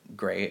like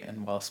great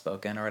and well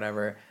spoken or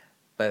whatever.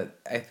 But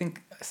I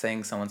think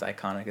saying someone's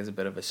iconic is a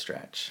bit of a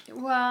stretch.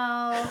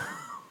 Well,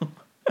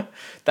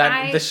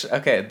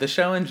 the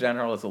show in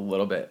general is a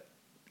little bit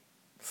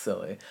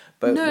silly.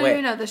 But no.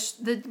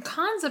 The The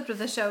concept of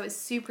the show is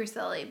super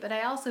silly, but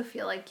I also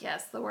feel like,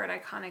 yes, the word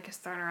iconic is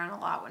thrown around a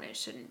lot when it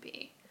shouldn't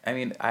be. I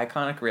mean,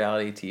 iconic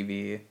reality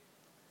TV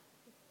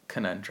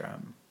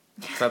conundrum.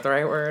 Is that the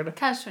right word?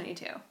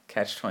 Catch-22.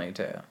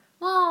 Catch-22.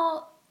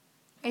 Well,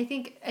 I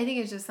think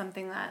it's just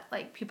something that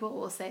like people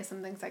will say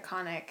something's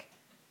iconic,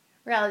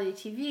 reality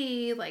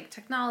TV, like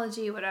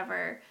technology,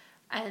 whatever,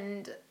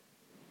 and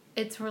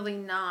it's really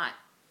not.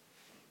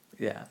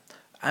 Yeah.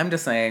 I'm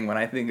just saying, when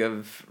I think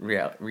of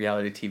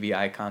reality TV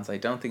icons, I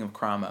don't think of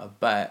Karamo,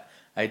 but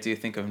I do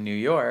think of New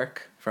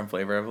York from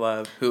Flavor of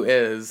Love, who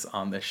is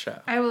on this show.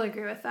 I will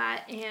agree with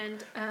that,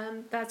 and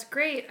that's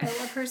great. I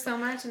love her so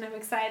much, and I'm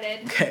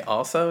excited. Okay,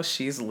 also,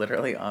 she's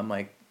literally on,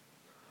 like,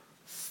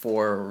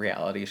 4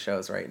 reality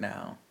shows right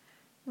now.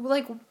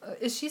 Like,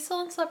 is she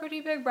still in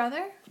Celebrity Big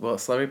Brother? Well,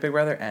 Celebrity Big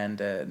Brother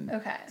ended.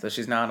 Okay. So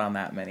she's not on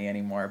that many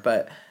anymore,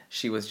 but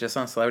she was just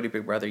on Celebrity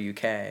Big Brother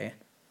UK.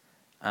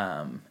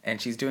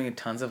 And she's doing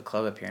tons of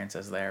club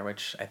appearances there,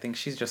 which I think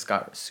she's just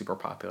got super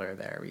popular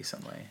there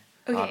recently.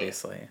 Okay.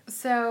 Obviously.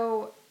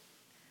 So,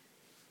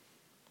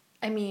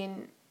 I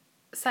mean,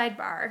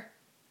 sidebar.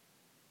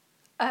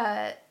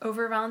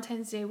 Over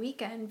Valentine's Day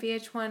weekend,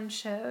 VH1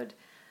 showed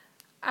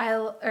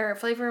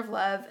Flavor of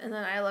Love, and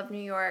then I Love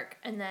New York,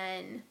 and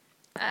then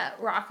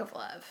Rock of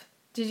Love.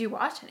 Did you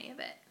watch any of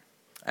it?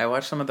 I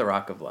watched some of the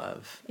Rock of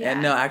Love. Yeah.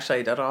 And no, actually,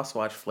 I did also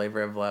watch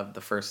Flavor of Love,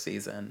 the first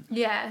season.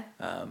 Yeah.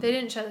 They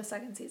didn't show the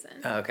second season.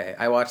 Okay.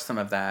 I watched some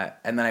of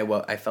that, and then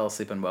I fell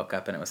asleep and woke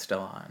up, and it was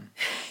still on.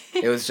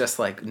 It was just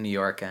like New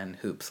York and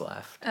Hoops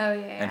left. Oh,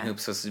 yeah. And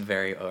Hoops was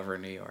very over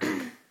New York.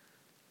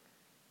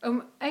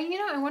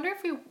 I wonder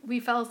if we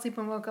fell asleep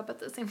and woke up at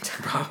the same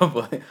time.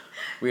 Probably.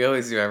 We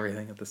always do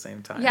everything at the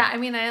same time. Yeah, I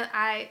mean,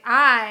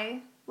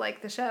 I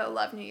like the show,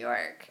 love New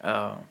York.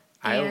 Oh.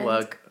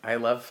 I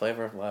love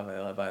Flavor of Love. I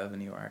love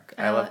New York.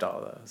 I loved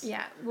all those.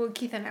 Yeah. Well,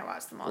 Keith and I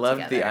watched them all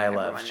Loved together. the I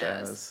Love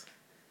shows. Knows.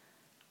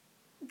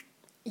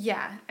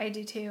 Yeah, I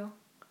do too.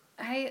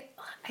 I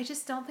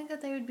just don't think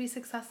that they would be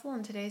successful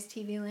in today's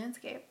TV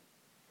landscape.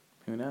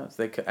 Who knows?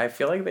 I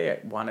feel like they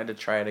wanted to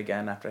try it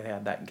again after they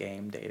had that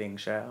game dating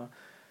show.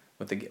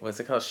 What's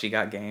it called? She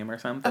Got Game or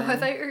something? Oh, I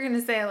thought you were going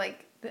to say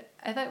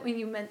I thought when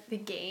you meant the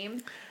game,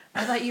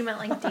 I thought you meant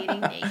like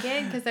dating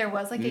naked, because there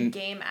was like a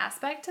game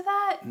aspect to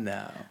that.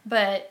 No.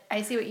 But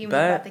I see what you mean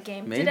about the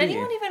game. Maybe. Did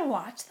anyone even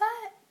watch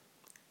that?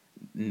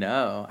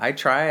 No. I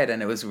tried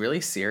and it was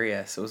really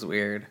serious. It was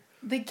weird.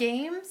 The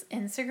game's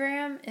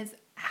Instagram is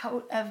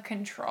out of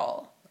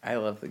control. I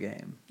love the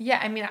game. Yeah,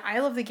 I mean, I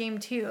love the game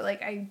too.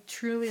 Like, I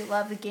truly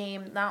love the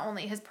game, not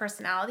only his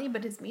personality,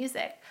 but his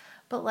music.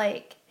 But,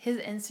 like, his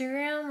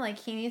Instagram, like,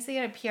 he needs to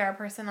get a PR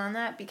person on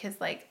that,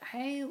 because, like,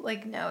 I,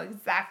 like, know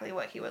exactly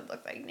what he would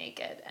look like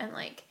naked. And,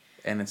 like...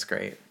 And it's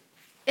great.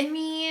 I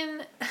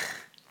mean...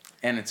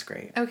 And it's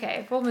great.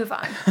 Okay, we'll move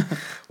on.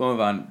 We'll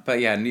move on.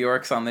 But, yeah, New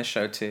York's on this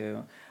show,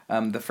 too.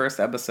 The first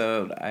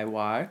episode I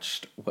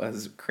watched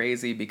was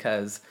crazy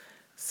because...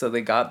 So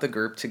they got the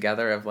group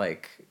together of,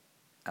 like...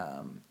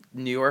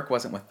 New York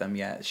wasn't with them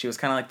yet. She was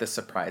kind of like the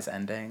surprise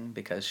ending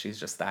because she's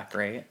just that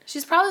great.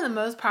 She's probably the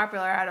most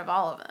popular out of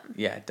all of them.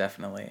 Yeah,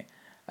 definitely.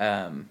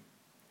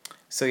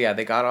 So yeah,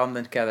 they got all of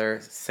them together,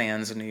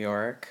 sans New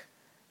York,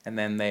 and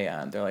then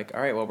they're like,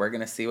 all right, well, we're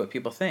gonna see what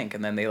people think,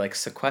 and then they like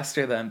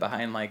sequester them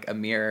behind like a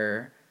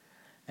mirror,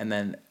 and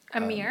then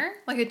a mirror,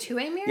 like a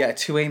two-way mirror. Yeah, a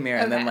two-way mirror,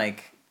 okay. and then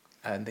like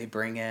they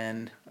bring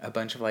in a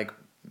bunch of like,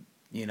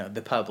 you know,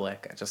 the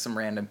public, just some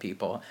random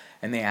people,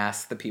 and they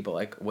ask the people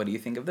like, "What do you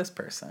think of this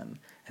person?"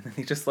 And then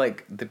they just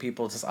like the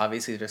people just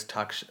obviously just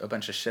talk a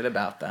bunch of shit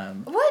about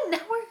them. What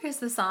network is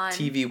this on?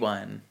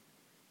 TV1.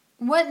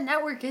 What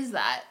network is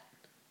that?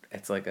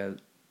 It's like a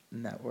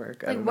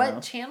network. Like,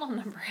 what channel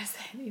number is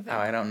it even? Oh,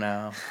 I don't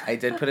know. I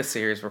did put a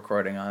series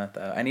recording on it,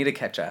 though. I need to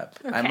catch up.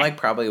 Okay. I'm, like,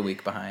 probably a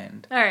week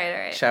behind. All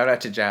right. Shout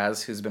out to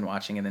Jazz, who's been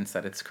watching it and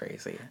said it's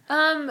crazy.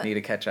 Need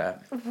to catch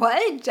up.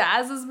 What?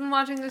 Jazz has been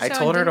watching the show. I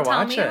told her to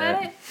watch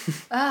it.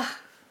 Ugh.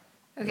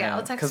 Okay, yeah,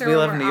 I'll text her. Because we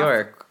love New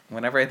York.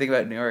 Whenever I think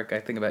about New York, I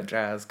think about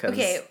Jazz.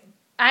 Okay,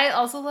 I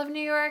also love New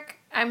York.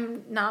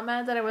 I'm not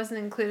mad that I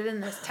wasn't included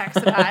in this text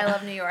about I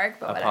love New York,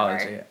 but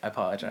whatever. I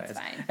apologize. It's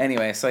fine.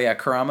 Anyway, so yeah,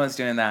 Karama's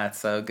doing that,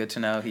 so good to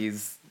know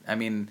he's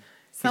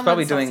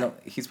probably doing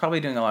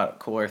a lot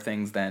cooler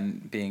things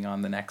than being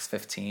on the next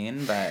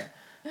 15, but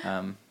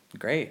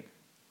great.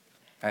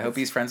 I hope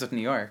he's friends with New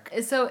York.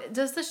 So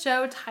does the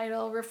show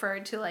title refer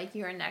to like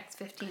your next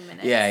 15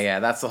 minutes? Yeah,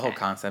 that's the whole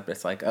concept.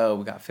 It's like, oh,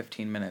 we got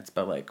 15 minutes,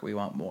 but like we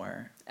want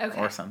more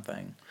or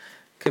something.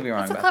 Could be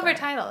wrong. That's a clever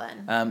title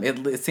then.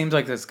 It seems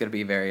like it's gonna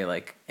be very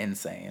like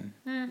insane,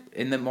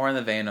 in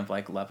the vein of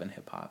like Love and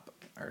Hip Hop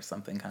or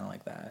something kind of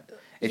like that.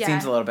 It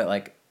seems a little bit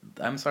like,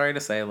 I'm sorry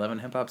to say, Love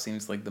and Hip Hop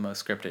seems like the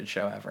most scripted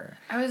show ever.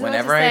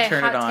 Whenever I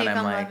turn it on,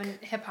 I'm like, Love and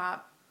Hip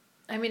Hop.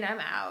 I mean,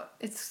 I'm out.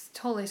 It's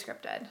totally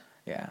scripted.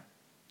 Yeah.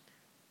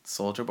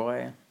 Soulja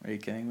Boy? Are you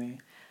kidding me?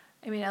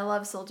 I mean, I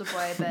love Soulja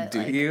Boy, but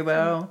do you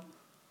though?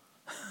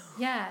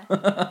 Yeah.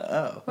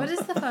 Oh. What is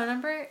the phone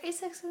number?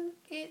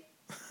 868.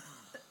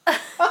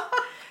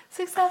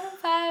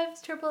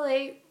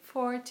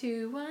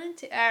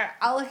 675-888-4212.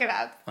 I'll look it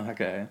up.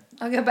 Okay.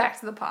 I'll get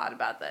back to the pod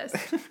about this.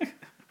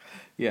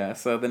 Yeah,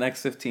 so the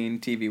next 15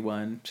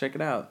 TV1, check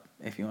it out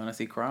if you want to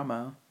see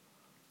Karamo.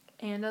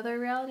 And other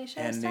reality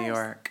shows. And New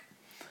York.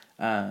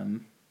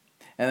 And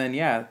then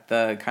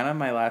the kind of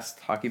my last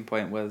talking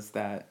point was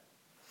that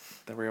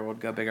The Real World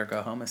Go Big or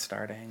Go Home is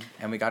starting,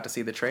 and we got to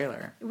see the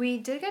trailer. We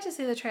did get to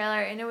see the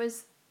trailer, and it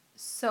was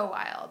so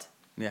wild.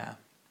 Yeah.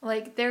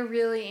 Like, they're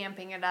really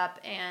amping it up,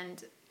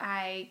 and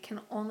I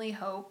can only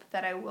hope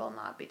that I will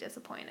not be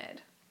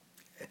disappointed.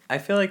 I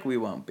feel like we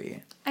won't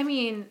be. I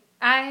mean,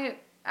 as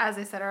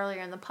I said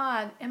earlier in the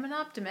pod, am an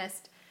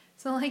optimist.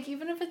 So, like,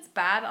 even if it's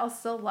bad, I'll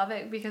still love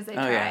it because they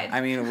tried. Oh, yeah.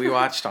 I mean, we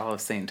watched all of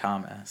St.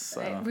 Thomas,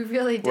 so... We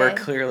really did. We're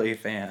clearly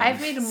fans.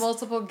 I've made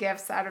multiple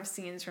gifts out of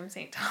scenes from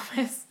St.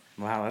 Thomas.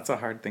 Wow, that's a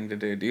hard thing to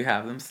do. Do you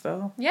have them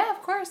still? Yeah,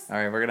 of course. All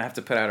right, we're going to have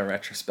to put out a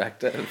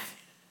retrospective.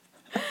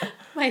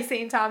 My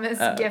St. Thomas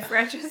gift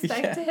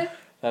retrospective. Yeah.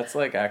 That's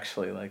like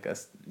actually like a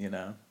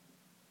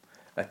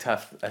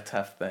tough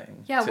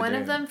thing. Yeah, one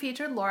of them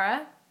featured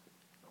Laura.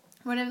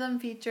 One of them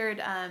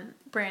featured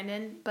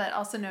Brandon, but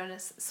also known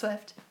as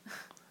Swift.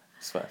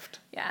 Swift.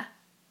 Yeah.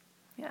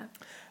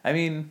 I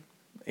mean,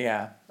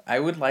 yeah, I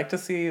would like to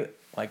see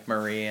like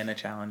Marie in a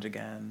challenge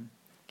again.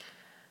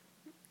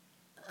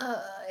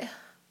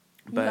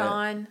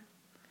 Yawn.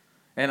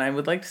 And I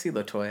would like to see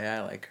LaToya.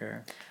 I like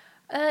her.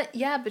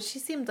 Yeah, but she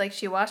seemed like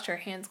she washed her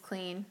hands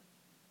clean.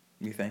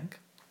 You think?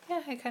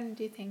 Yeah, I kind of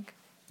do think.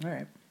 All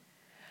right.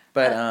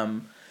 But,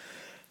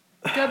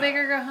 go big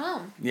or go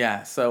home.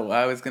 Yeah, so what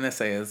I was going to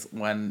say is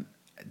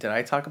did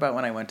I talk about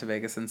when I went to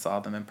Vegas and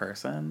saw them in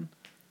person?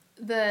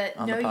 No,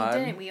 you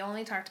didn't. We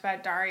only talked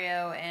about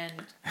Dario and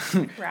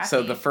Rafi.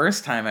 So the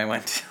first time I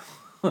went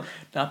to,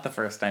 not the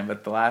first time,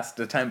 but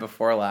the time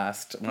before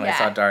last, when I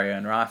saw Dario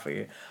and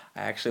Rafi,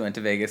 I actually went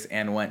to Vegas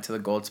and went to the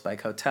Gold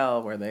Spike Hotel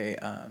where they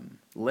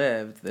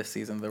lived this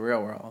season of The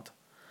Real World.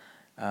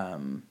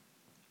 And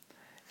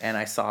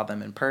I saw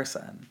them in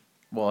person.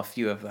 Well, a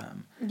few of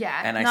them.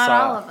 Yeah, and not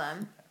all of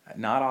them.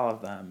 Not all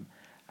of them.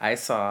 I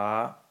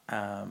saw,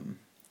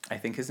 I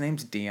think his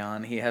name's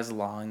Dion. He has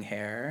long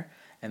hair,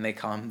 and they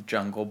call him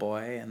Jungle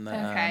Boy in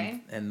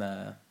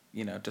the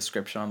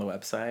description on the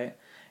website.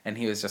 And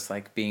he was just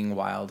like being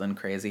wild and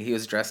crazy. He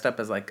was dressed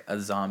up as like a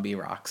zombie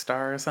rock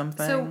star or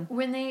something. So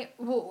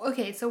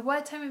so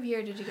what time of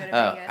year did you go to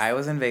Vegas? I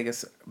was in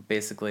Vegas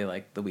basically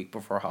like the week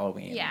before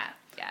Halloween. Yeah.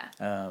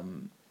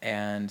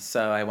 And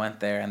so I went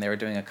there, and they were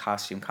doing a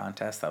costume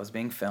contest that was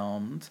being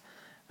filmed.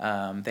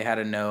 They had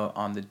a note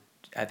on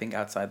I think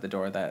outside the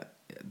door that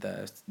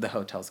the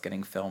hotel's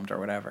getting filmed or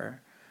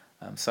whatever.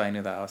 So I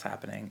knew that was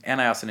happening,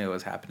 and I also knew it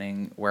was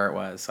happening where it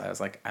was. So I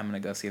was like, I'm gonna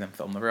go see them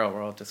film The Real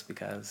World just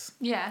because.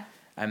 Yeah.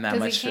 I'm that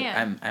much.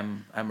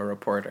 I'm a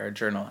reporter, a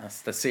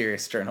journalist, a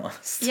serious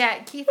journalist.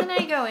 Yeah, Keith and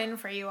I go in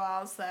for you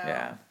all, so.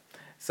 Yeah.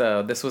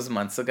 So this was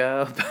months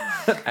ago,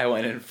 but I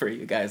went in for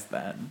you guys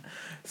then.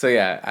 So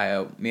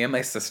yeah, me and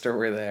my sister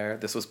were there.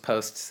 This was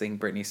post seeing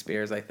Britney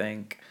Spears, I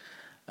think.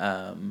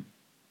 And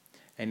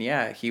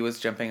yeah, he was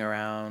jumping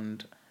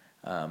around.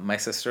 My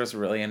sister was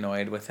really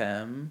annoyed with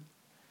him.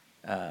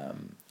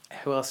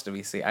 Who else did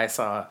we see? I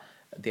saw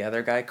the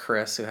other guy,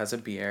 Chris, who has a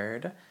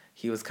beard.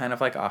 He was kind of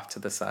like off to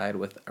the side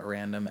with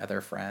random other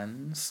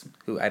friends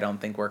who I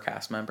don't think were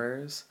cast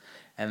members.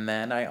 And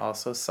then I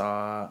also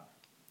saw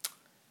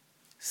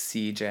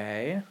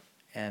CJ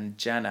and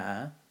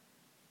Jenna,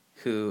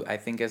 who I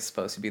think is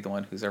supposed to be the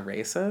one who's a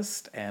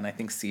racist, and I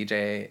think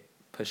CJ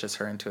pushes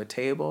her into a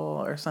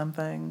table or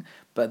something.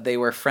 But they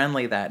were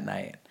friendly that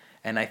night,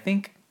 and I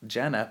think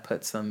Jenna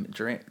put some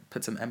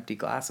empty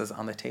glasses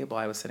on the table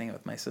I was sitting at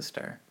with my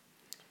sister.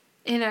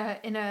 In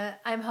a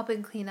I'm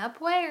helping clean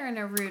up way or in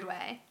a rude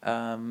way?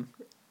 I'm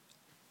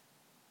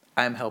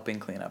helping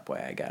clean up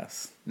way, I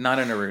guess. Not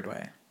in a rude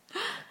way.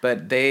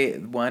 But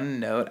one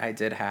note I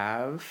did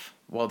have,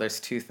 well, there's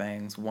two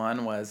things.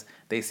 One was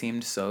they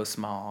seemed so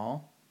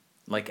small.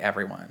 Like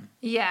everyone.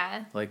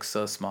 Yeah. Like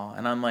so small.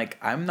 And I'm like,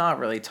 I'm not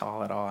really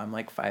tall at all. I'm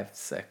like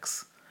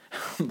 5'6".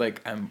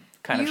 Like I'm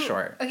kind of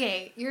short.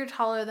 Okay, you're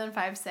taller than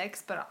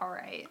 5'6", but all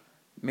right.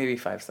 Maybe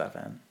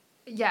 5'7".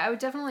 Yeah, I would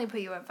definitely put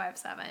you at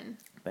 5'7".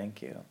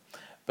 Thank you.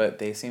 But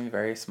they seem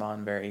very small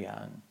and very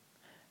young.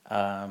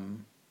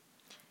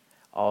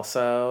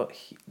 Also,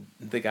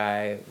 the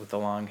guy with the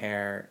long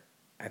hair,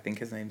 I think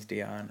his name's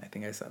Dion. I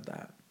think I said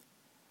that.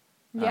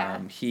 Yeah.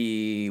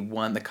 He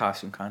won the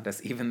costume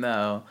contest, even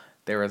though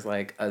there was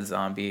like a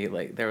zombie,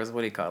 like there was,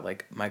 what do you call it,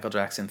 like Michael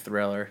Jackson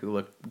Thriller who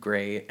looked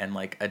great, and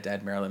like a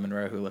dead Marilyn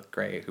Monroe who looked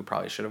great, who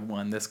probably should have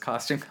won this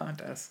costume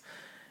contest.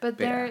 But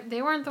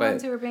they weren't the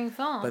ones who were being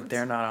filmed. But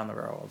they're not on the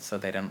Real World, so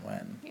they didn't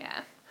win.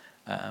 Yeah.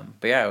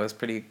 But yeah, it was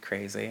pretty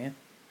crazy.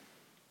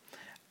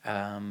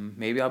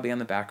 Maybe I'll be in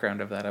the background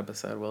of that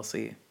episode. We'll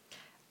see.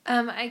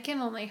 I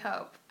can only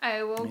hope.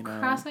 I will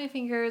cross my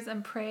fingers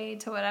and pray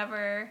to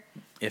whatever.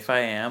 If I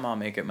am, I'll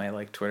make it my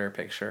like Twitter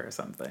picture or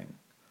something.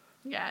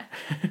 Yeah,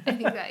 I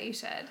think that you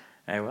should.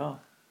 I will.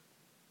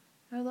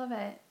 I love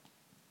it.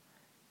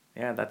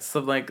 Yeah, that's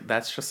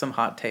just some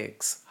hot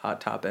takes,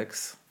 hot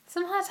topics.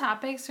 Some hot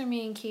topics for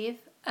me and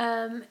Keith.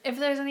 If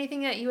there's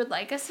anything that you would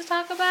like us to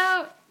talk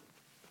about,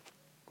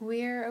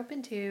 we're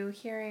open to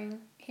hearing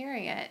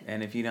it.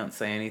 And if you don't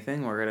say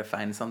anything, we're gonna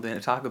find something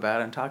to talk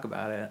about and talk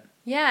about it.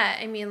 Yeah,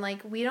 I mean,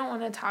 like, we don't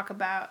want to talk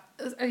about...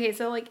 Okay,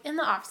 so, like, in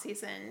the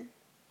off-season,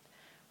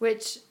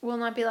 which will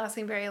not be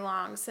lasting very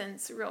long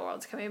since Real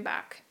World's coming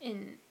back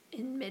in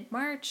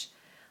mid-March,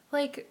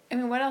 like, I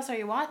mean, what else are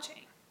you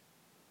watching?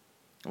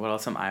 What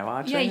else am I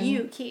watching? Yeah,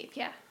 you, Keith,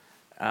 yeah.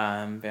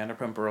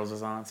 Vanderpump Rules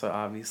is on, so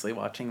obviously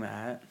watching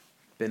that.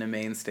 Been a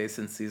mainstay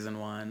since season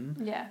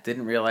 1. Yeah.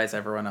 Didn't realize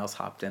everyone else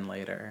hopped in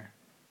later.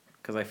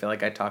 Because I feel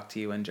like I talk to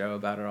you and Joe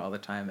about it all the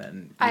time,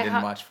 and you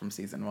didn't watch from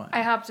season 1.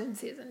 I hopped in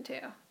season 2.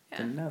 Yeah.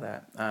 Didn't know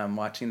that.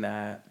 Watching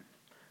that.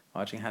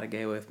 Watching How to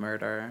Get Away with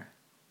Murder.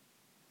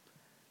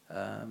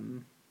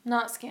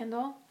 Not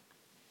Scandal?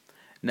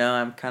 No,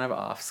 I'm kind of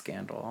off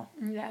Scandal.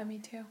 Yeah, me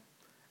too.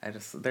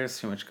 There's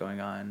too much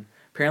going on.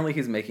 Apparently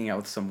he's making out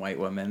with some white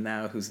woman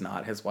now who's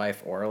not his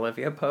wife or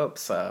Olivia Pope,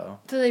 so...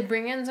 Do they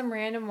bring in some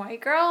random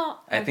white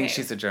girl? I think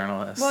she's a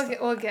journalist.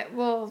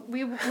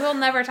 We'll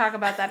never talk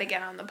about that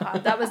again on the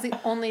pod. That was the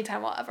only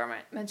time we'll ever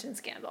mention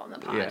Scandal on the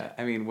pod. Yeah,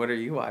 I mean, what are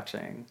you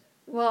watching?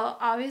 Well,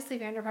 obviously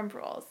Vanderpump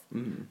Rules.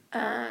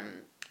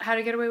 How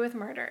to Get Away with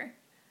Murder.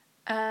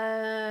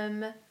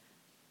 Well,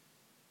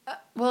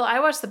 I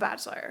watched The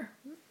Bachelor.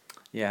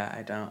 Yeah,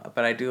 I don't.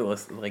 But I do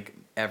listen, like,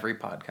 every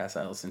podcast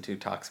I listen to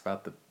talks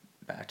about The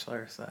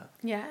Bachelor, so...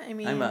 Yeah, I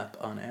mean... I'm up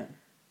on it.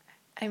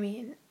 I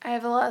mean, I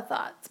have a lot of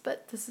thoughts,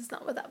 but this is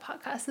not what that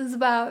podcast is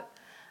about.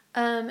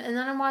 And then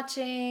I'm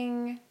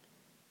watching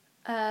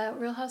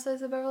Real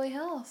Housewives of Beverly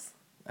Hills.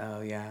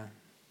 Oh, yeah.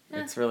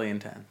 It's really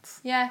intense.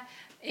 Yeah,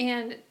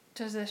 and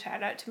just a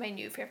shout out to my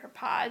new favorite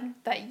pod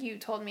that you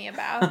told me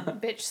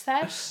about, Bitch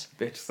Sesh.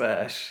 Bitch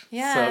Sesh.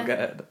 Yeah. So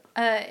good.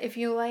 If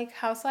you like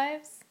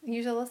Housewives,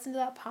 you should listen to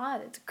that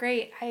pod. It's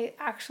great. I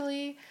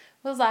actually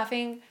was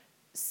laughing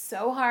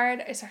so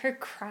hard. I started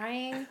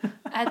crying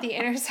at the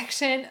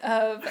intersection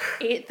of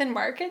 8th and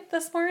Market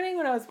this morning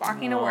when I was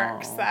walking to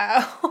work. So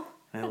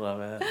I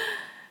love it.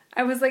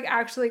 I was like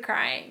actually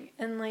crying.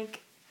 And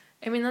like,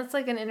 I mean, that's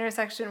like an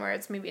intersection where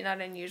it's maybe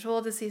not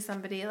unusual to see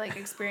somebody like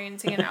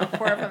experiencing an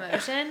outpour of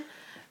emotion,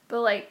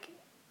 but like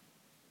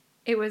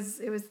it was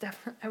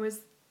definitely,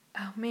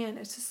 oh man,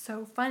 it's just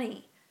so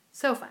funny.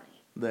 So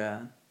funny.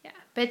 Yeah. Yeah.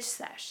 Bitch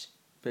Sesh.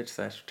 Bitch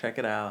Sesh. Check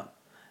it out.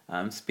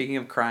 Speaking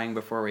of crying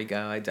before we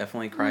go, I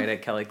definitely cried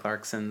at Kelly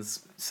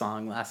Clarkson's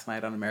song last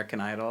night on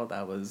American Idol.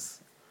 That was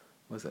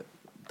it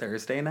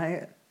Thursday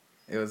night?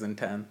 It was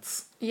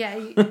intense. Yeah,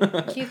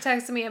 Keith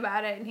texted me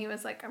about it and he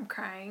was like, I'm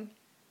crying.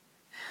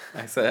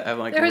 I'm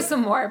like... There was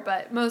some more,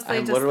 but mostly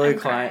I'm just literally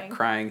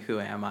crying. Who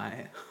am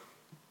I?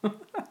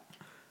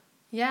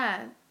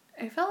 Yeah,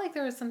 I felt like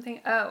there was something...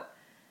 Oh,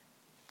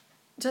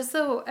 just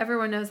so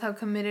everyone knows how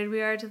committed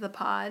we are to the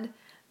pod,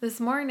 this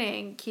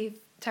morning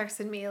Keith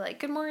texted me like,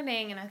 good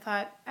morning, and I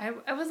thought,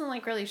 I wasn't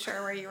like really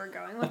sure where you were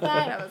going with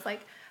that. I was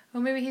like,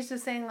 well, maybe he's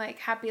just saying like,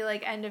 happy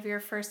like end of your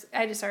first,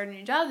 I just started a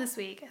new job this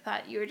week. I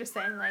thought you were just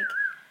saying like,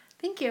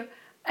 thank you.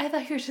 I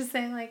thought you were just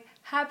saying like,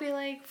 happy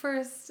like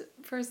first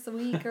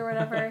week or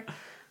whatever.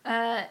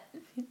 And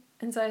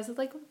so I said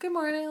like, good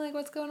morning, like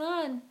what's going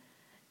on?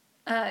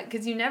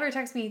 Because you never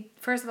text me,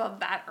 first of all,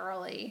 that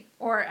early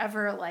or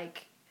ever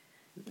like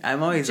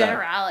I'm always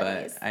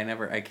generalities. Up,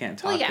 but I can't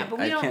talk. Well, yeah, but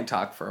we can't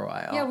talk for a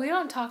while. Yeah, we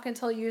don't talk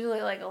until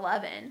usually like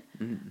 11.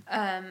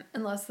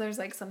 Unless there's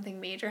like something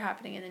major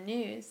happening in the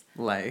news.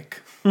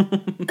 Like.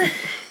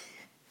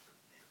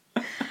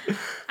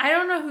 I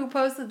don't know who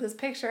posted this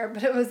picture,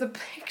 but it was a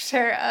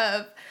picture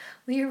of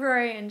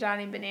Leroy and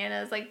Johnny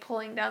Bananas like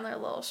pulling down their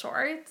little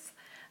shorts.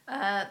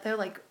 They're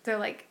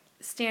like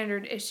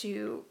standard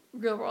issue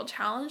Real World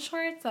Challenge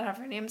shorts that have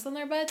their names on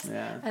their butts.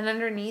 Yeah. And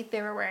underneath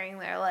they were wearing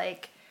their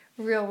like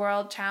Real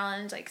World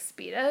Challenge like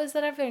Speedos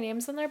that have their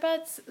names on their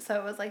butts. So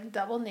it was like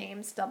double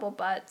names, double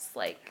butts.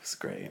 Like it's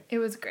great. It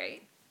was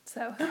great.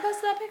 So who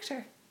posted that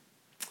picture?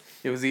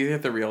 It was either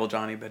the real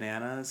Johnny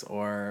Bananas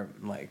or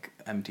like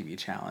MTV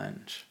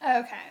Challenge.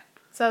 Okay.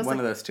 So one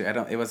of those two.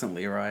 It wasn't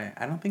Leroy.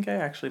 I don't think I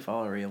actually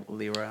follow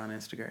Leroy on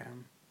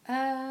Instagram.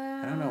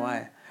 I don't know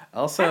why.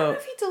 Also, I don't know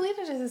if he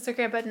deleted his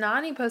Instagram, but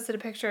Nani posted a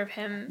picture of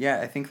him.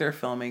 Yeah, I think they're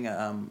filming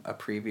a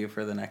preview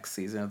for the next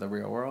season of The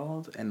Real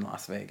World in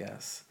Las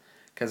Vegas.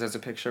 Because there's a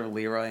picture of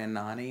Leroy and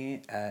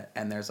Nani,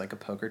 and there's like a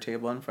poker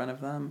table in front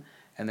of them,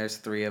 and there's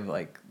 3 of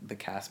like the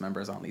cast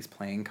members on these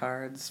playing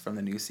cards from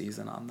the new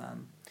season on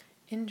them.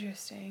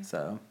 Interesting.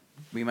 So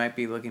we might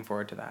be looking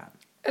forward to that.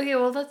 Okay,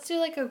 well, let's do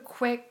like a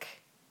quick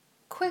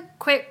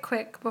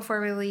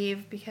before we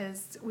leave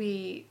because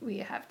we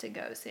have to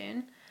go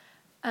soon.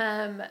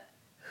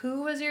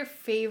 Who was your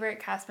favorite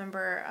cast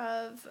member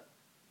of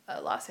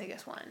Las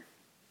Vegas 1?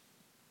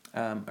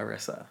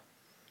 Arissa.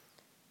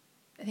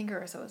 I think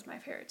Arissa was my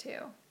favorite too.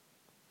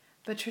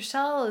 But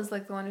Trishelle is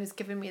like the one who's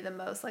given me the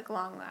most like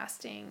long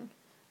lasting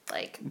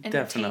like entertainment.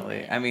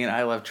 Definitely. I mean,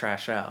 I love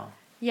Trashelle.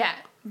 Yeah,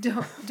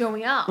 don't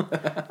we all?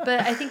 But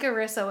I think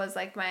Arissa was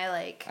like my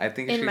like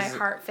in my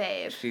heart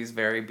fave. She's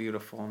very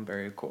beautiful and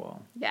very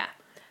cool. Yeah.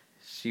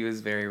 She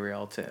was very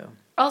real too.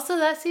 Also,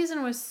 that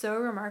season was so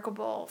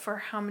remarkable for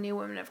how many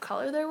women of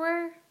color there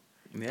were.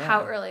 Yeah.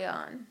 How early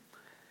on.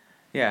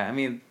 Yeah, I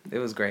mean, it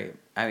was great.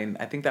 I mean,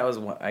 I think that was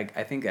what I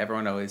think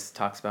everyone always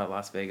talks about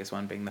Las Vegas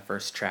 1 being the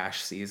first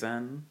trash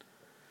season.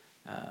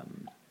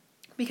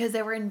 Because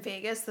they were in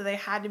Vegas, so they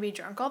had to be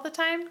drunk all the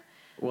time.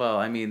 Well,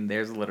 I mean,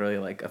 there's literally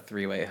like a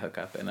 3-way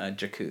hookup in a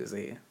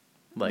jacuzzi,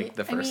 like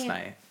the first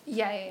night.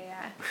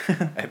 Yeah.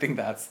 I think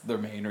that's the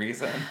main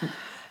reason.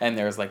 And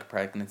there's like a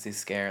pregnancy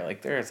scare.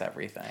 Like there's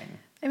everything.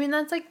 I mean,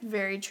 that's like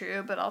very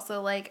true, but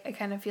also like I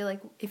kind of feel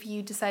like if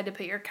you decide to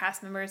put your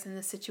cast members in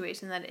the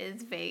situation that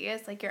is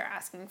Vegas, like you're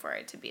asking for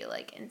it to be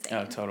like insane.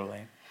 Oh,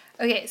 totally.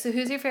 Okay, so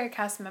who's your favorite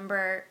cast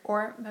member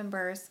or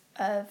members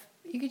of?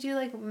 You could do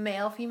like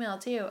male, female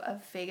too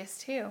of Vegas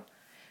 2.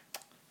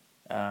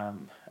 Oh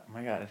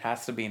my God, it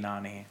has to be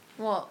Nani.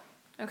 Well,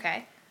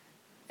 okay.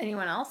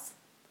 Anyone else?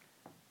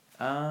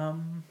 I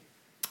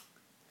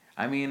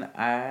mean,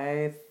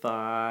 I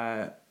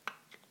thought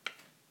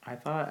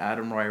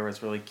Adam Royer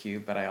was really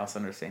cute, but I also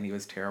understand he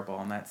was terrible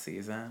on that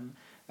season.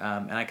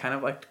 And I kind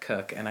of liked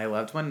Cook, and I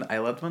loved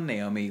when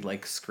Naomi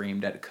like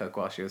screamed at Cook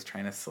while she was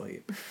trying to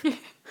sleep.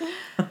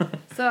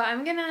 So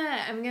I'm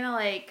gonna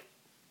like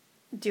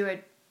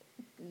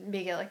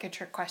make it like a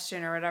trick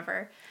question or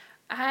whatever.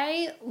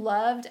 I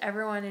loved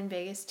everyone in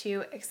Vegas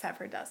too, except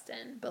for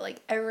Dustin. But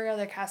like every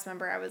other cast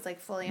member, I was like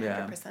fully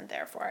 100%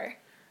 there for.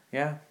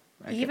 Yeah.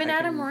 Even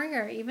Adam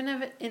Royer, even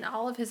if in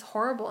all of his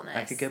horribleness.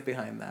 I could get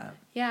behind that.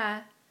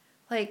 Yeah.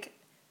 Like,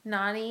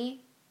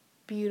 Nani,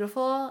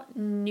 beautiful,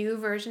 new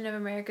version of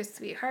America's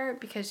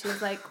Sweetheart because she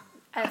was like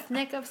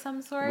ethnic of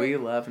some sort. We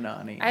love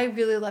Nani. I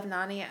really love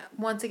Nani.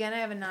 Once again, I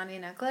have a Nani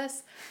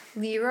necklace.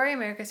 Leroy,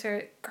 America's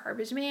favorite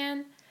garbage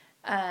man.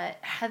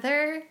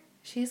 Heather,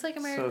 she's like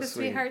America's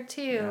Sweetheart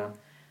too.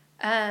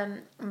 Yeah.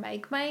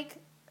 Mike,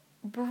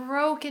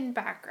 broken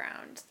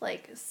background.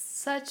 Like,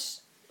 such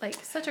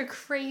a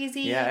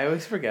crazy yeah, I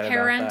always forget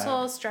parental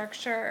about that.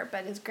 Structure,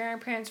 but his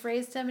grandparents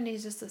raised him and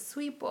he's just a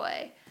sweet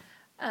boy.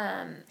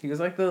 He was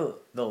like the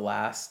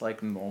last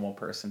like normal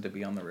person to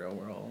be on The Real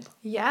World.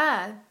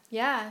 Yeah.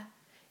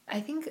 I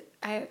think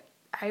I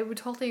would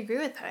totally agree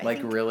with that.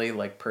 Really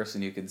like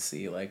person you could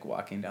see like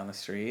walking down the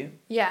street.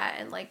 Yeah,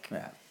 and like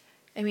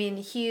I mean,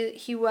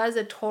 he was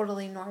a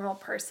totally normal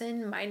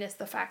person minus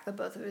the fact that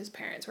both of his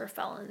parents were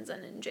felons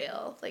and in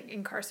jail, like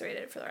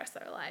incarcerated for the rest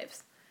of their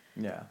lives.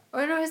 Yeah.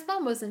 Or no, his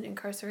mom wasn't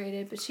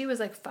incarcerated, but she was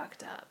like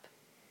fucked up.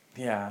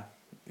 Yeah.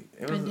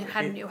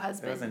 Had a new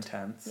husband. It was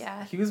intense.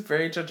 Yeah. He was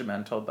very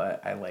judgmental,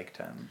 but I liked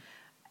him.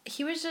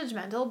 He was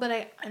judgmental, but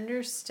I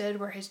understood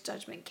where his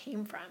judgment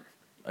came from.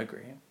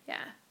 Agree.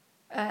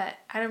 Yeah.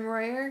 Adam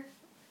Royer,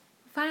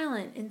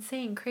 violent,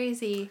 insane,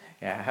 crazy.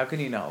 Yeah, how can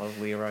you not love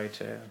Leroy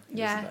too? He's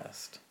the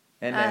best.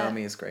 And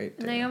Naomi is great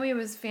too. Naomi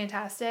was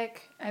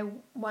fantastic. I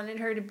wanted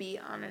her to be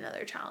on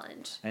another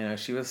challenge. I know,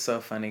 she was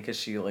so funny because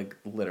she like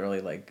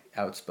literally like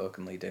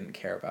outspokenly didn't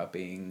care about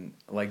being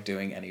like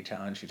doing any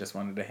challenge. She just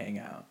wanted to hang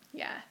out.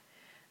 Yeah.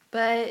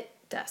 But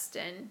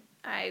Dustin,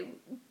 I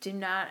do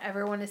not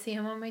ever want to see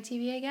him on my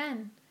TV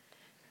again.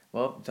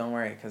 Well, don't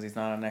worry because he's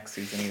not on next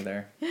season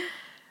either.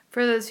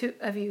 For those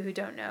of you who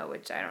don't know,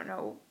 which I don't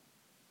know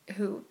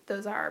who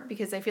those are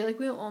because I feel like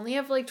we only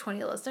have like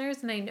 20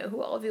 listeners and I know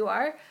who all of you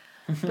are.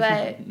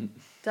 But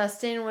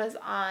Dustin was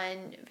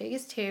on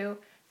Vegas 2,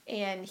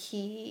 and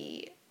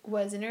he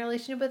was in a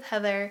relationship with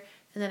Heather,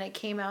 and then it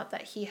came out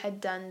that he had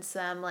done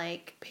some,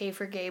 like,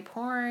 pay-for-gay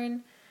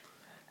porn.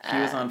 He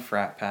was on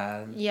Frat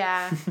Pad.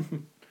 Yeah.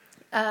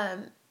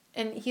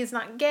 And he's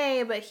not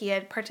gay, but he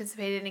had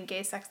participated in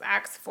gay sex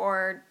acts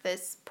for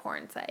this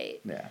porn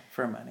site. Yeah,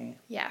 for money.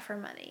 Yeah, for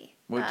money.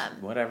 Which,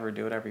 whatever,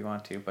 do whatever you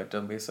want to, but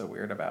don't be so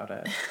weird about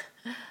it.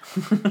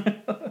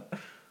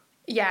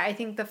 Yeah, I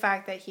think the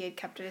fact that he had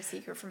kept it a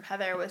secret from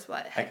Heather was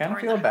what I kind of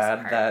feel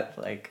bad that,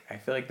 like, I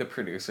feel like the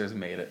producers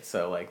made it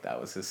so, like,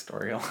 that was his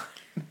storyline.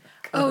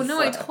 Oh, no,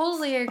 I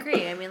totally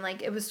agree. I mean,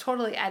 like, it was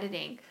totally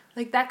editing.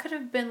 Like, that could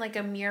have been, like,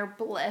 a mere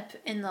blip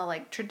in the,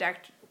 like,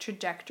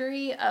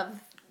 trajectory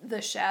of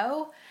the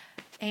show,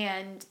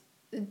 and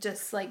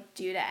just, like,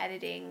 due to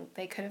editing,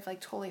 they could have,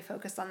 like, totally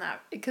focused on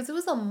that, because it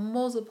was a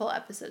multiple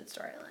episode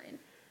storyline.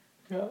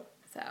 Yeah.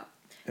 So.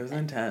 It was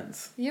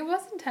intense. It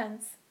was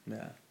intense.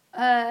 Yeah.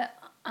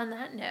 On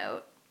that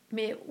note,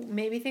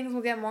 maybe things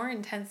will get more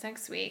intense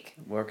next week.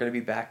 We're going to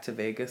be back to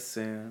Vegas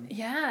soon.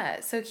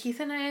 Yeah, so Keith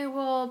and I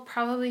will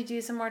probably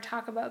do some more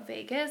talk about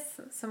Vegas,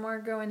 some more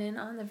going in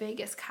on the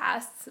Vegas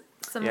casts,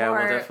 more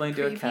we'll definitely preview.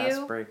 do a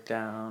cast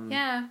breakdown.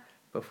 Yeah.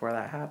 Before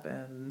that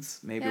happens,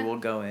 maybe Yeah. we'll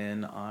go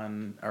in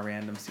on a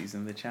random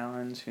season of the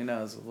challenge. Who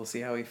knows? We'll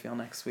see how we feel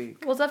next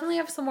week. We'll definitely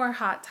have some more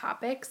hot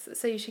topics,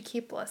 so you should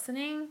keep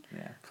listening.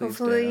 Yeah, please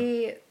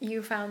Hopefully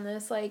you found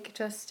this, like,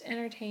 just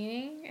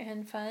entertaining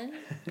and fun,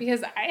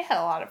 because I had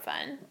a lot of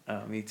fun.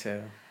 Oh, me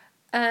too.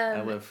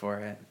 I live for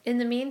it. In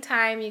the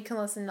meantime, you can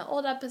listen to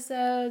old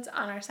episodes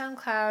on our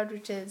SoundCloud,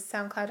 which is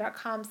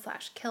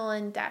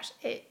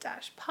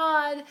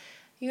soundcloud.com/killin-it-pod.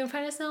 You can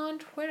find us now on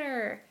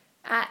Twitter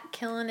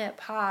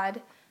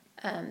 @KillinItPod.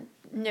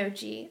 No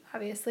G,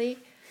 obviously.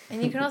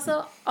 And you can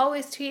also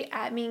always tweet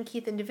at me and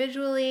Keith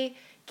individually.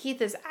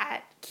 Keith is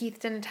at Keith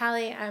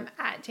Donatali. I'm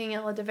at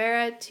Daniela De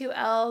Vera, 2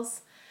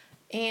 L's.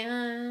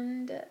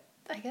 And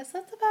I guess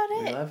that's about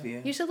it. We love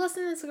you. You should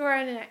listen to Score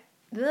and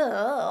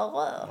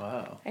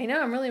Whoa. I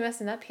know, I'm really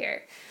messing up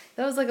here.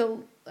 That was like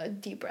a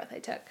deep breath I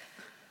took.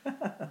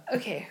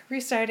 Okay,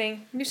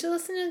 restarting. You should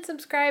listen and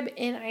subscribe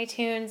in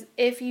iTunes.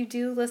 If you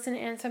do listen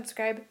and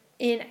subscribe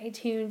in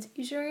iTunes,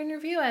 you should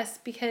review us,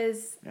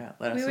 because let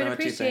us we know would what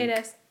appreciate you think.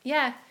 us.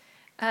 Yeah,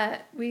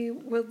 we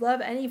would love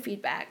any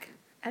feedback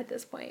at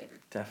this point.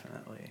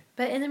 Definitely.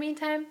 But in the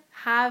meantime,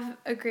 have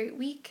a great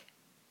week.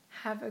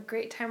 Have a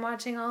great time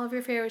watching all of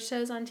your favorite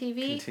shows on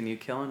TV. Continue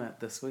killing it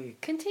this week.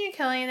 Continue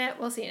killing it.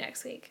 We'll see you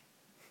next week.